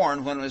was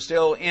born when it was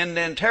still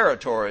Indian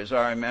territories,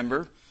 I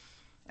remember.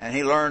 And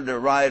he learned to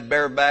ride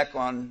bareback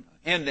on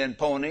Indian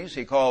ponies,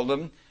 he called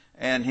them.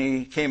 And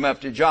he came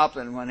up to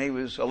Joplin when he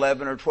was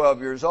 11 or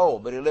 12 years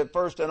old. But he lived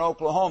first in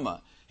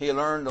Oklahoma. He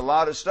learned a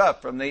lot of stuff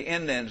from the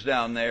Indians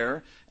down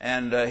there.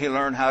 And he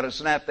learned how to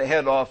snap the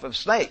head off of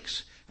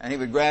snakes. And he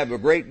would grab a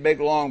great big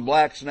long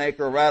black snake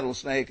or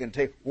rattlesnake and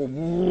take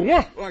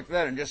like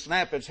that and just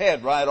snap its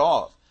head right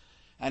off.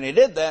 And he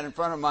did that in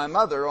front of my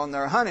mother on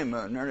their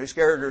honeymoon, and he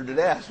scared her to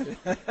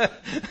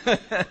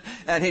death.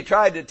 And he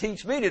tried to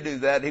teach me to do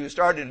that. He was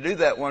starting to do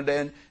that one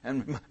day,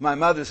 and my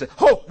mother said,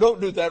 "Oh,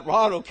 don't do that,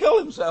 Rod will kill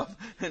himself."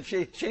 And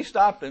she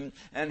stopped him,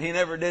 and he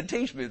never did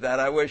teach me that.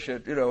 I wish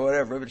it,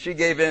 whatever. But he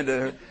gave in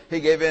to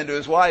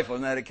his wife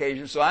on that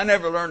occasion. So I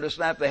never learned to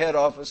snap the head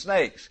off of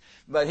snakes.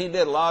 But he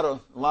did a lot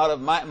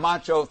of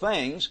macho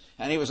things,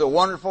 and he was a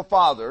wonderful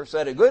father,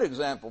 set a good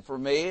example for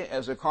me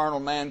as a carnal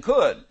man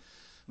could.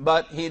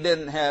 But he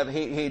didn't have,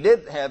 he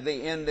did have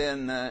the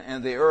Indian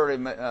and the early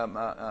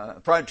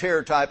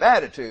frontier type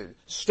attitude.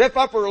 Stiff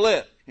upper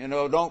lip,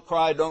 don't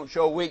cry, don't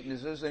show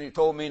weaknesses, and he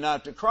told me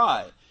not to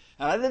cry.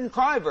 And I didn't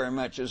cry very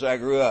much as I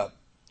grew up.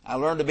 I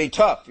learned to be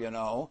tough,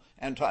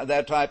 and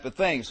that type of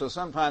thing. So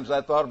sometimes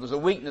I thought it was a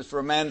weakness for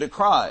a man to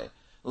cry.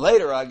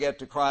 Later I get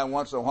to cry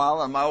once in a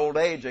while. In my old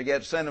age I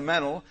get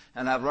sentimental,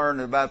 and I've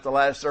learned about the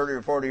last 30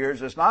 or 40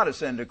 years it's not a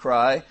sin to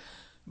cry.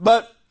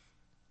 But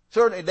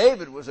certainly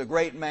David was a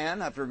great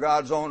man after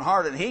God's own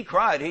heart, and he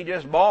cried. He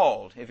just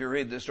bawled. If you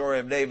read the story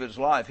of David's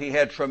life, he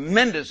had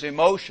tremendous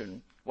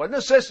emotion. Wasn't a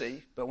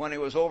sissy, but when he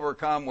was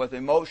overcome with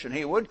emotion,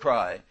 he would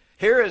cry.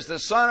 Here is the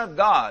Son of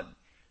God,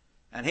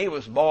 and he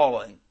was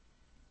bawling.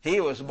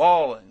 He was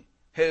bawling.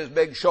 His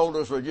big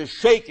shoulders were just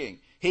shaking.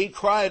 He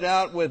cried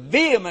out with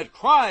vehement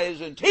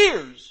cries and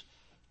tears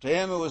to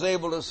him who was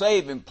able to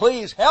save him.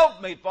 "Please help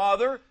me,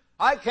 Father.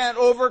 I can't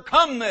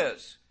overcome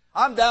this.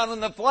 I'm down in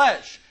the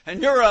flesh,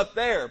 and you're up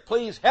there.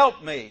 Please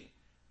help me."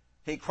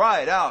 He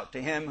cried out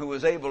to him who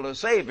was able to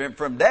save him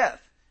from death.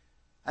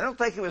 I don't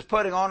think he was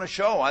putting on a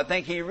show. I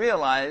think he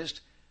realized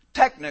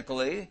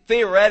technically,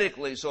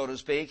 theoretically, so to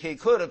speak, he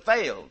could have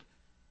failed.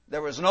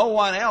 There was no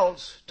one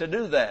else to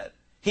do that.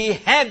 He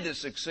had to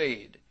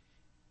succeed,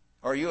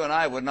 or you and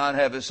I would not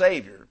have a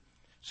Savior.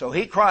 So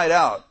he cried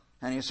out,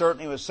 and he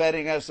certainly was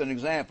setting us an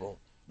example.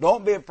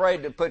 Don't be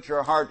afraid to put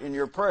your heart in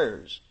your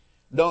prayers.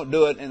 Don't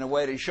do it in a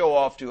way to show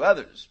off to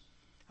others.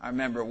 I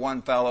remember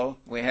one fellow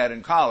we had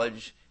in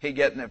college, he'd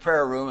get in the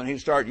prayer room and he'd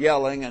start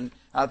yelling, and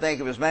I think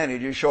it was mainly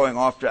just showing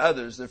off to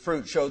others. The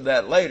fruit showed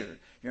that later.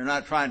 You're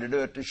not trying to do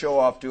it to show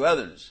off to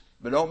others.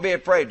 But don't be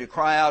afraid to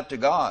cry out to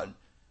God.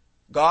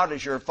 God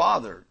is your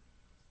Father.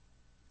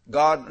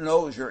 God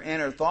knows your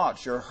inner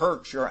thoughts, your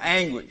hurts, your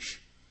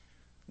anguish,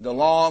 the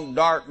long,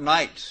 dark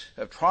nights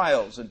of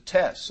trials and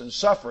tests and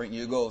suffering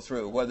you go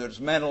through, whether it's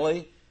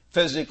mentally,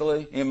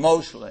 physically,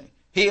 emotionally.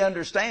 He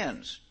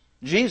understands.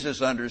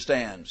 Jesus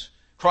understands.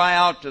 Cry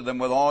out to them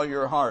with all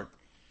your heart.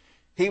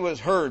 He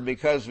was heard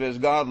because of his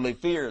godly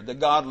fear, the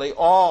godly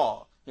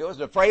awe. He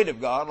wasn't afraid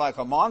of God like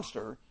a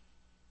monster,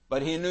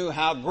 but he knew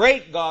how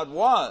great God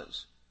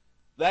was.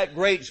 That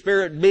great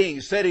spirit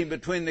being sitting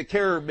between the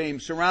cherubim,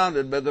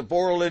 surrounded by the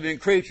four living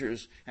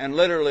creatures, and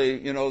literally,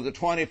 the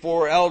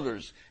 24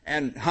 elders,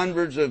 and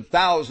hundreds of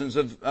thousands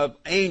of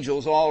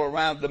angels all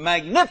around, the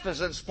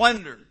magnificent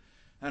splendor,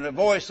 and a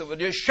voice that would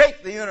just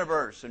shake the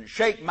universe and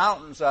shake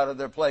mountains out of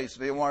their place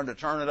if he wanted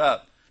to turn it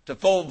up to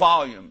full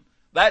volume.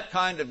 That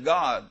kind of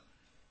God.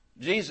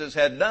 Jesus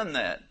had done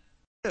that.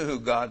 He knew who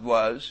God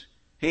was.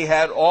 He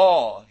had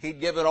all. He'd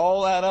given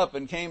all that up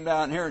and came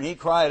down here and he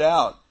cried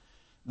out.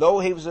 Though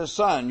he was a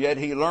son, yet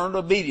he learned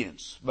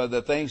obedience by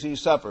the things he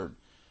suffered.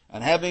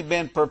 And having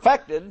been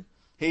perfected,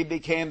 he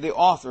became the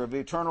author of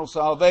eternal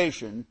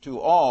salvation to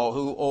all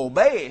who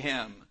obey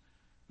him.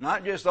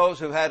 Not just those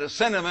who had a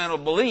sentimental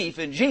belief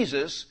in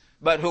Jesus,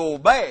 but who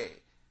obey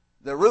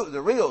the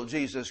real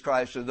Jesus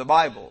Christ of the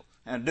Bible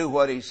and do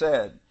what he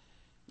said.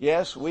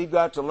 Yes, we've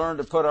got to learn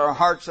to put our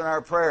hearts in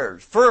our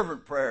prayers,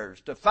 fervent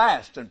prayers, to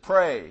fast and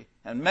pray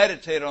and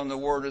meditate on the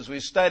Word as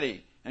we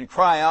study and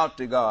cry out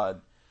to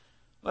God.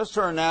 Let's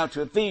turn now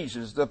to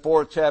Ephesians, the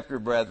 4th chapter,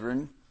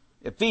 brethren.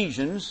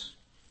 Ephesians,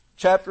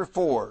 chapter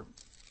 4.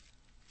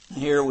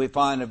 Here we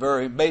find a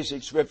very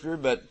basic scripture,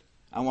 but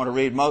I want to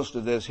read most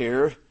of this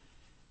here.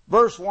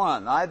 Verse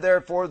 1, I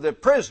therefore the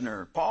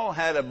prisoner, Paul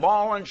had a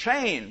ball and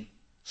chain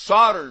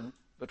soldered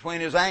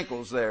between his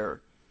ankles there.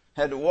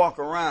 Had to walk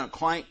around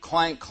clank,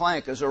 clank,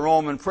 clank as a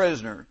Roman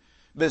prisoner.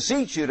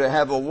 Beseech you to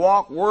have a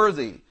walk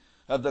worthy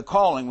of the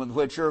calling with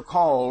which you're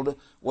called,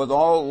 with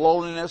all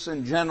lowliness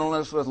and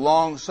gentleness, with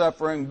long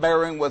suffering,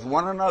 bearing with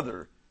one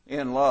another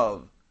in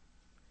love.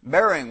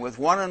 Bearing with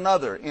one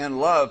another in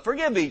love.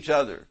 Forgive each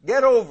other.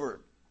 Get over it.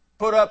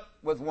 Put up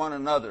with one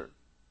another.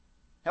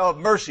 Have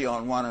mercy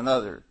on one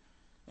another.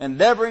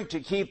 Endeavoring to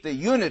keep the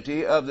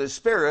unity of the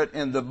Spirit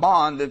in the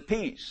bond of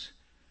peace.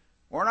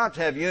 We're not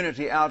to have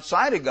unity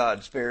outside of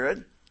God's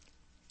Spirit.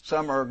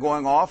 Some are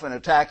going off and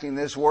attacking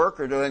this work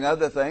or doing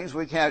other things.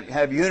 We can't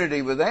have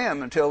unity with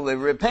them until they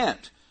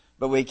repent.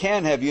 But we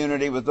can have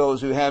unity with those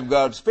who have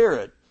God's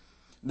Spirit.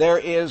 There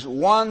is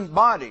one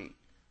body.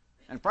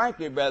 And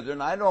frankly,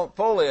 brethren, I don't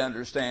fully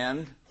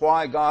understand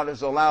why God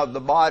has allowed the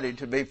body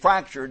to be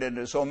fractured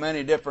into so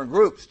many different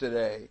groups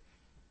today.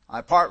 I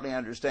partly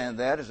understand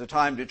that. It's a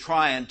time to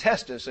try and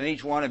test us, and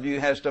each one of you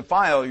has to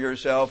file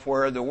yourself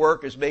where the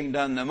work is being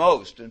done the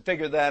most and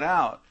figure that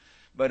out.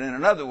 But in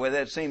another way,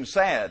 that seems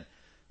sad.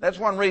 That's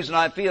one reason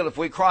I feel if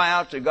we cry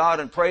out to God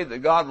and pray that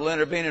God will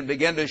intervene and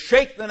begin to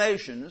shake the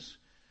nations,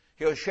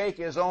 He'll shake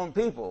His own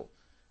people.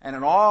 And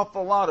an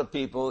awful lot of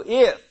people,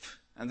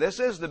 and this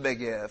is the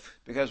big if,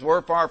 because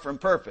we're far from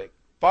perfect,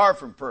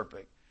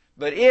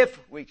 but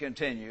if we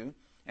continue,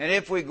 and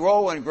if we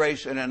grow in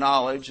grace and in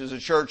knowledge as a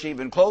church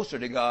even closer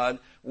to God,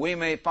 we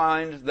may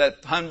find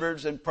that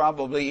hundreds and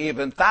probably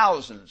even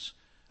thousands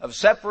of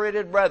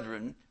separated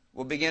brethren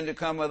will begin to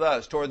come with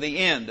us toward the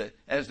end.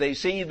 As they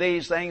see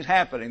these things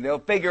happening, they'll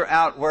figure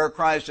out where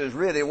Christ is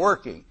really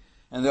working,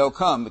 and they'll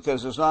come,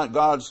 because it's not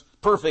God's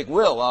perfect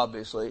will,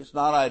 obviously. It's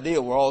not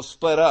ideal. We're all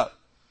split up.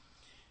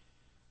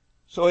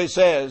 So he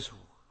says,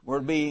 we're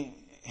to be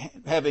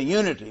having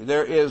unity.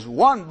 There is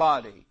one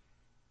body,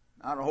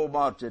 not a whole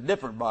bunch of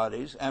different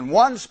bodies, and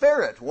one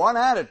Spirit, one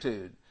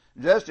attitude,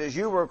 just as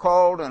you were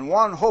called, and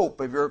one hope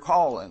of your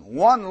calling,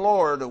 one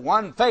Lord,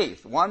 one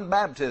faith, one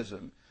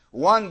baptism,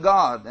 one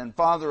God and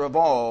Father of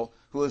all,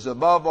 who is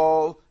above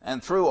all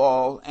and through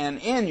all and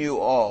in you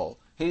all.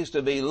 He's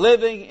to be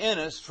living in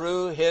us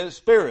through His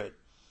Spirit.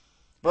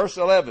 Verse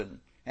 11,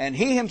 and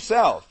He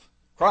Himself,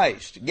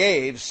 Christ,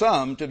 gave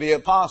some to be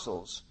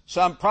apostles,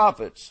 some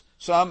prophets,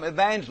 some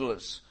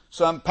evangelists,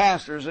 some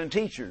pastors and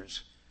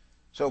teachers.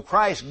 So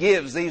Christ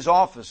gives these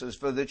offices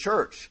for the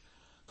church,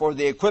 for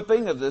the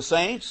equipping of the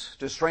saints,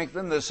 to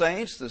strengthen the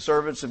saints, the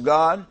servants of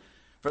God,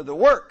 for the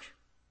work.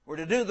 We're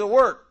to do the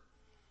work,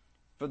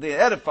 for the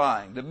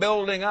edifying, the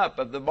building up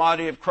of the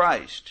body of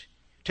Christ,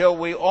 till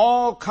we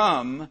all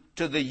come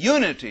to the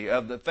unity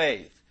of the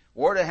faith.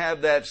 We're to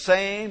have that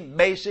same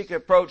basic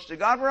approach to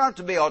God. We're not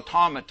to be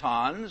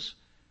automatons.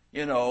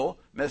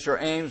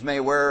 Mr. Ames may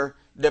wear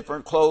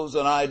different clothes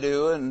than I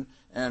do,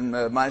 and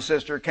my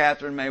sister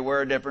Catherine may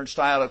wear a different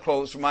style of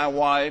clothes from my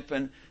wife,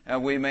 and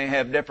we may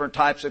have different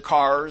types of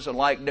cars and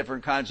like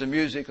different kinds of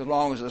music, as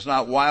long as it's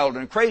not wild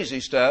and crazy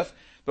stuff.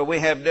 But we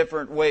have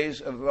different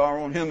ways of our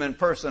own human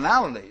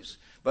personalities.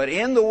 But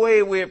in the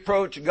way we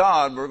approach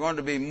God, we're going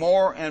to be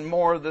more and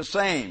more the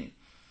same.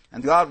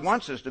 And God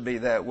wants us to be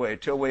that way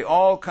till we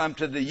all come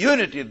to the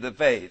unity of the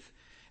faith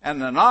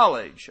and the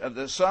knowledge of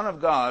the Son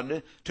of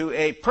God, to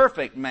a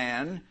perfect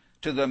man,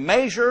 to the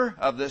measure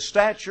of the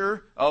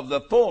stature of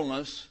the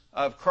fullness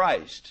of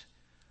Christ.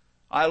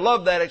 I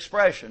love that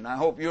expression. I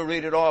hope you'll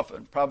read it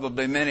often.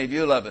 Probably many of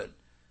you love it.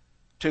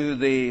 Let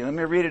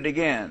me read it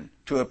again.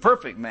 To a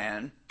perfect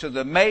man, to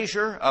the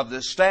measure of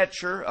the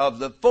stature of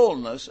the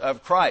fullness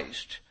of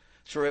Christ.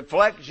 To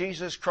reflect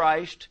Jesus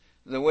Christ,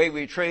 the way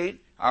we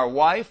treat our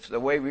wife, the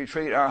way we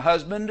treat our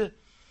husband.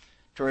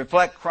 To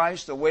reflect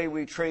Christ, the way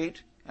we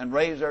treat and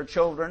raise our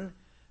children.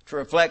 to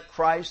reflect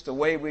Christ the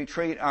way we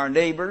treat our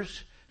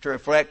neighbors, to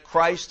reflect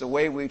Christ the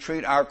way we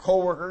treat our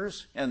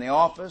coworkers in the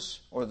office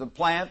or the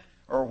plant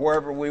or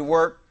wherever we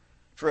work,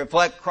 to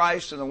reflect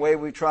Christ in the way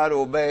we try to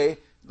obey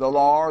the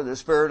law, or the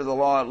spirit of the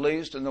law at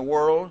least, in the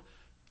world,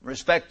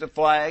 respect the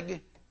flag,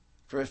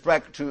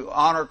 to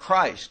honor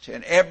Christ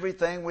in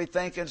everything we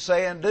think and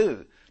say and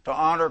do, to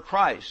honor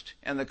Christ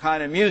in the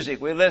kind of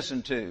music we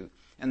listen to,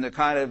 and the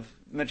kind of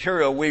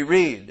material we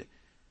read,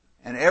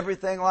 and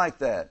everything like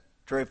that,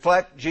 to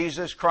reflect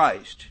Jesus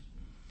Christ.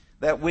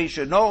 That we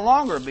should no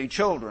longer be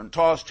children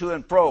tossed to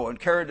and fro and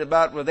carried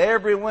about with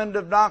every wind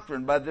of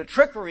doctrine by the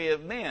trickery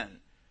of men.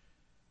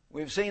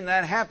 We've seen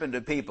that happen to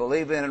people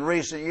even in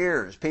recent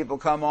years. People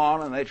come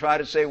on and they try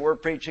to say we're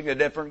preaching a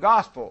different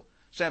gospel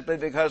simply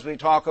because we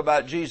talk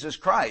about Jesus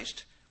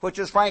Christ, which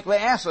is frankly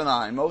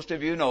asinine. Most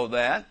of you know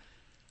that.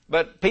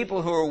 But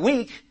people who are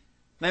weak,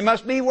 they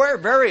must be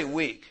very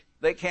weak.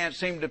 They can't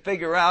seem to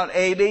figure out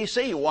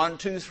ABC, 1,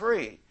 2,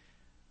 3.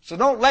 So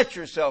don't let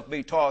yourself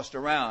be tossed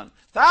around.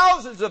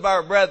 Thousands of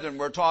our brethren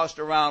were tossed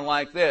around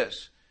like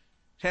this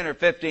 10 or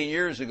 15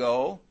 years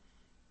ago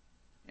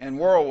and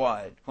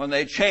worldwide when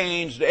they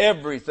changed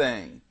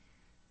everything.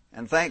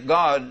 And thank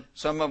God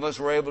some of us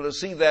were able to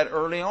see that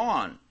early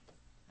on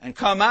and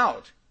come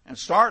out and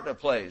start a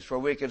place where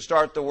we could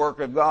start the work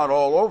of God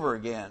all over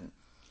again.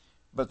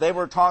 But they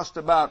were tossed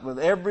about with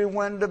every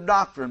wind of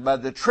doctrine by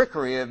the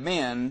trickery of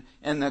men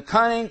and the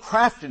cunning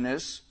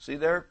craftiness. See,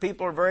 their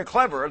people are very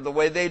clever the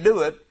way they do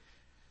it.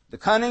 The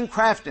cunning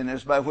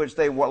craftiness by which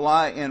they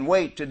lie in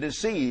wait to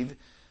deceive.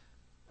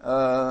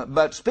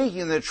 But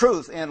speaking the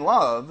truth in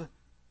love,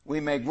 we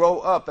may grow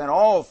up in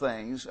all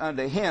things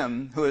unto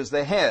Him who is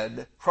the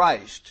head,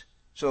 Christ.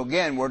 So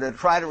again, we're to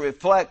try to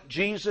reflect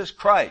Jesus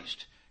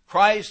Christ.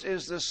 Christ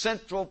is the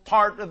central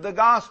part of the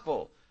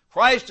gospel.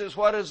 Christ is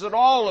what is it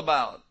all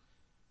about.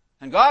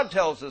 And God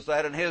tells us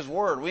that in His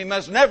Word. We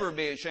must never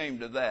be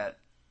ashamed of that.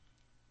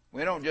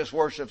 We don't just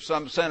worship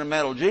some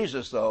sentimental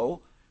Jesus,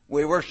 though.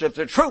 We worship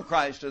the true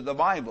Christ of the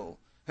Bible,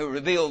 who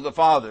revealed the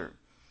Father,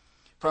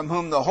 from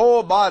whom the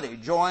whole body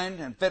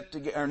joined and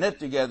knit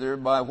together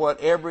by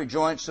what every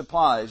joint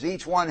supplies,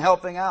 each one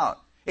helping out,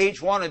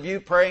 each one of you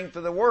praying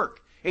for the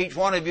work, each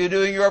one of you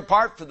doing your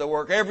part for the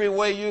work, every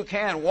way you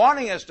can,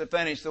 wanting us to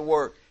finish the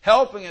work,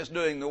 helping us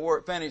doing the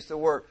work, finish the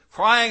work,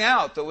 crying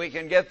out that we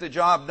can get the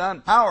job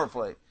done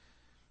powerfully.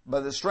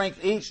 By the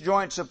strength each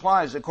joint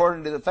supplies,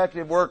 according to the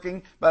effective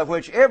working by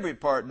which every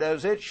part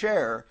does its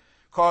share,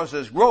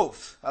 causes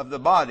growth of the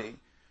body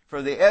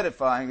for the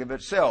edifying of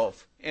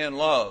itself in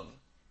love.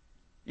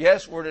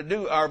 Yes, we're to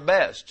do our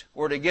best.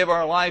 We're to give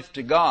our life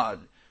to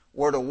God.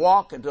 We're to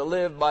walk and to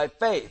live by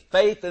faith.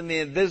 Faith in the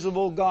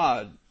invisible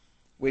God.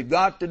 We've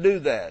got to do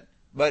that.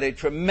 But a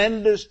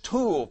tremendous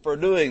tool for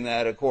doing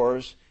that, of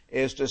course,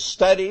 is to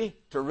study,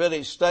 to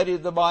really study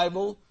the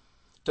Bible,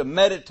 to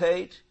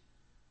meditate,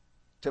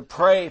 to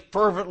pray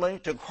fervently,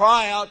 to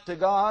cry out to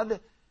God,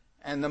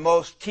 and the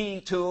most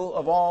key tool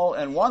of all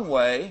in one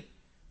way,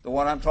 the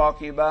one I'm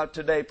talking about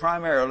today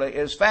primarily,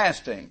 is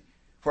fasting.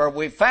 For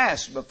we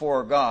fast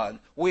before God.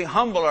 We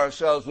humble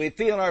ourselves. We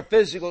feel our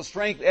physical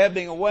strength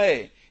ebbing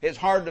away. It's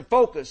hard to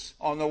focus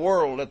on the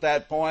world at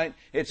that point.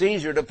 It's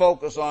easier to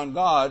focus on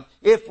God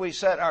if we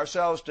set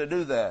ourselves to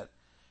do that.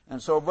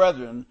 And so,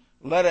 brethren,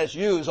 let us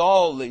use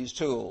all these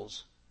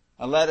tools.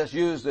 And let us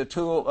use the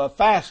tool of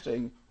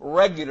fasting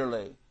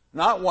regularly.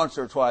 Not once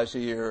or twice a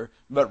year,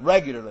 but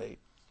regularly.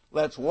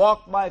 Let's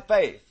walk by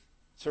faith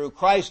through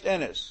Christ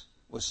in us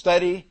with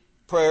study,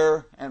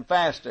 prayer, and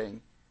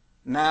fasting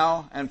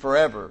now and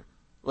forever.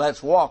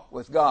 Let's walk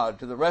with God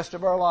to the rest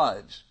of our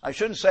lives. I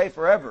shouldn't say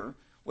forever.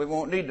 We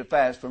won't need to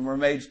fast when we're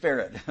made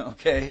spirit,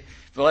 okay?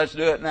 So let's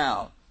do it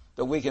now,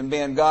 that we can be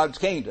in God's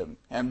kingdom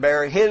and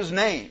bear His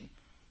name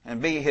and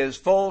be His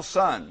full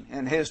son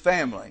in His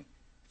family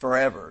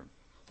forever.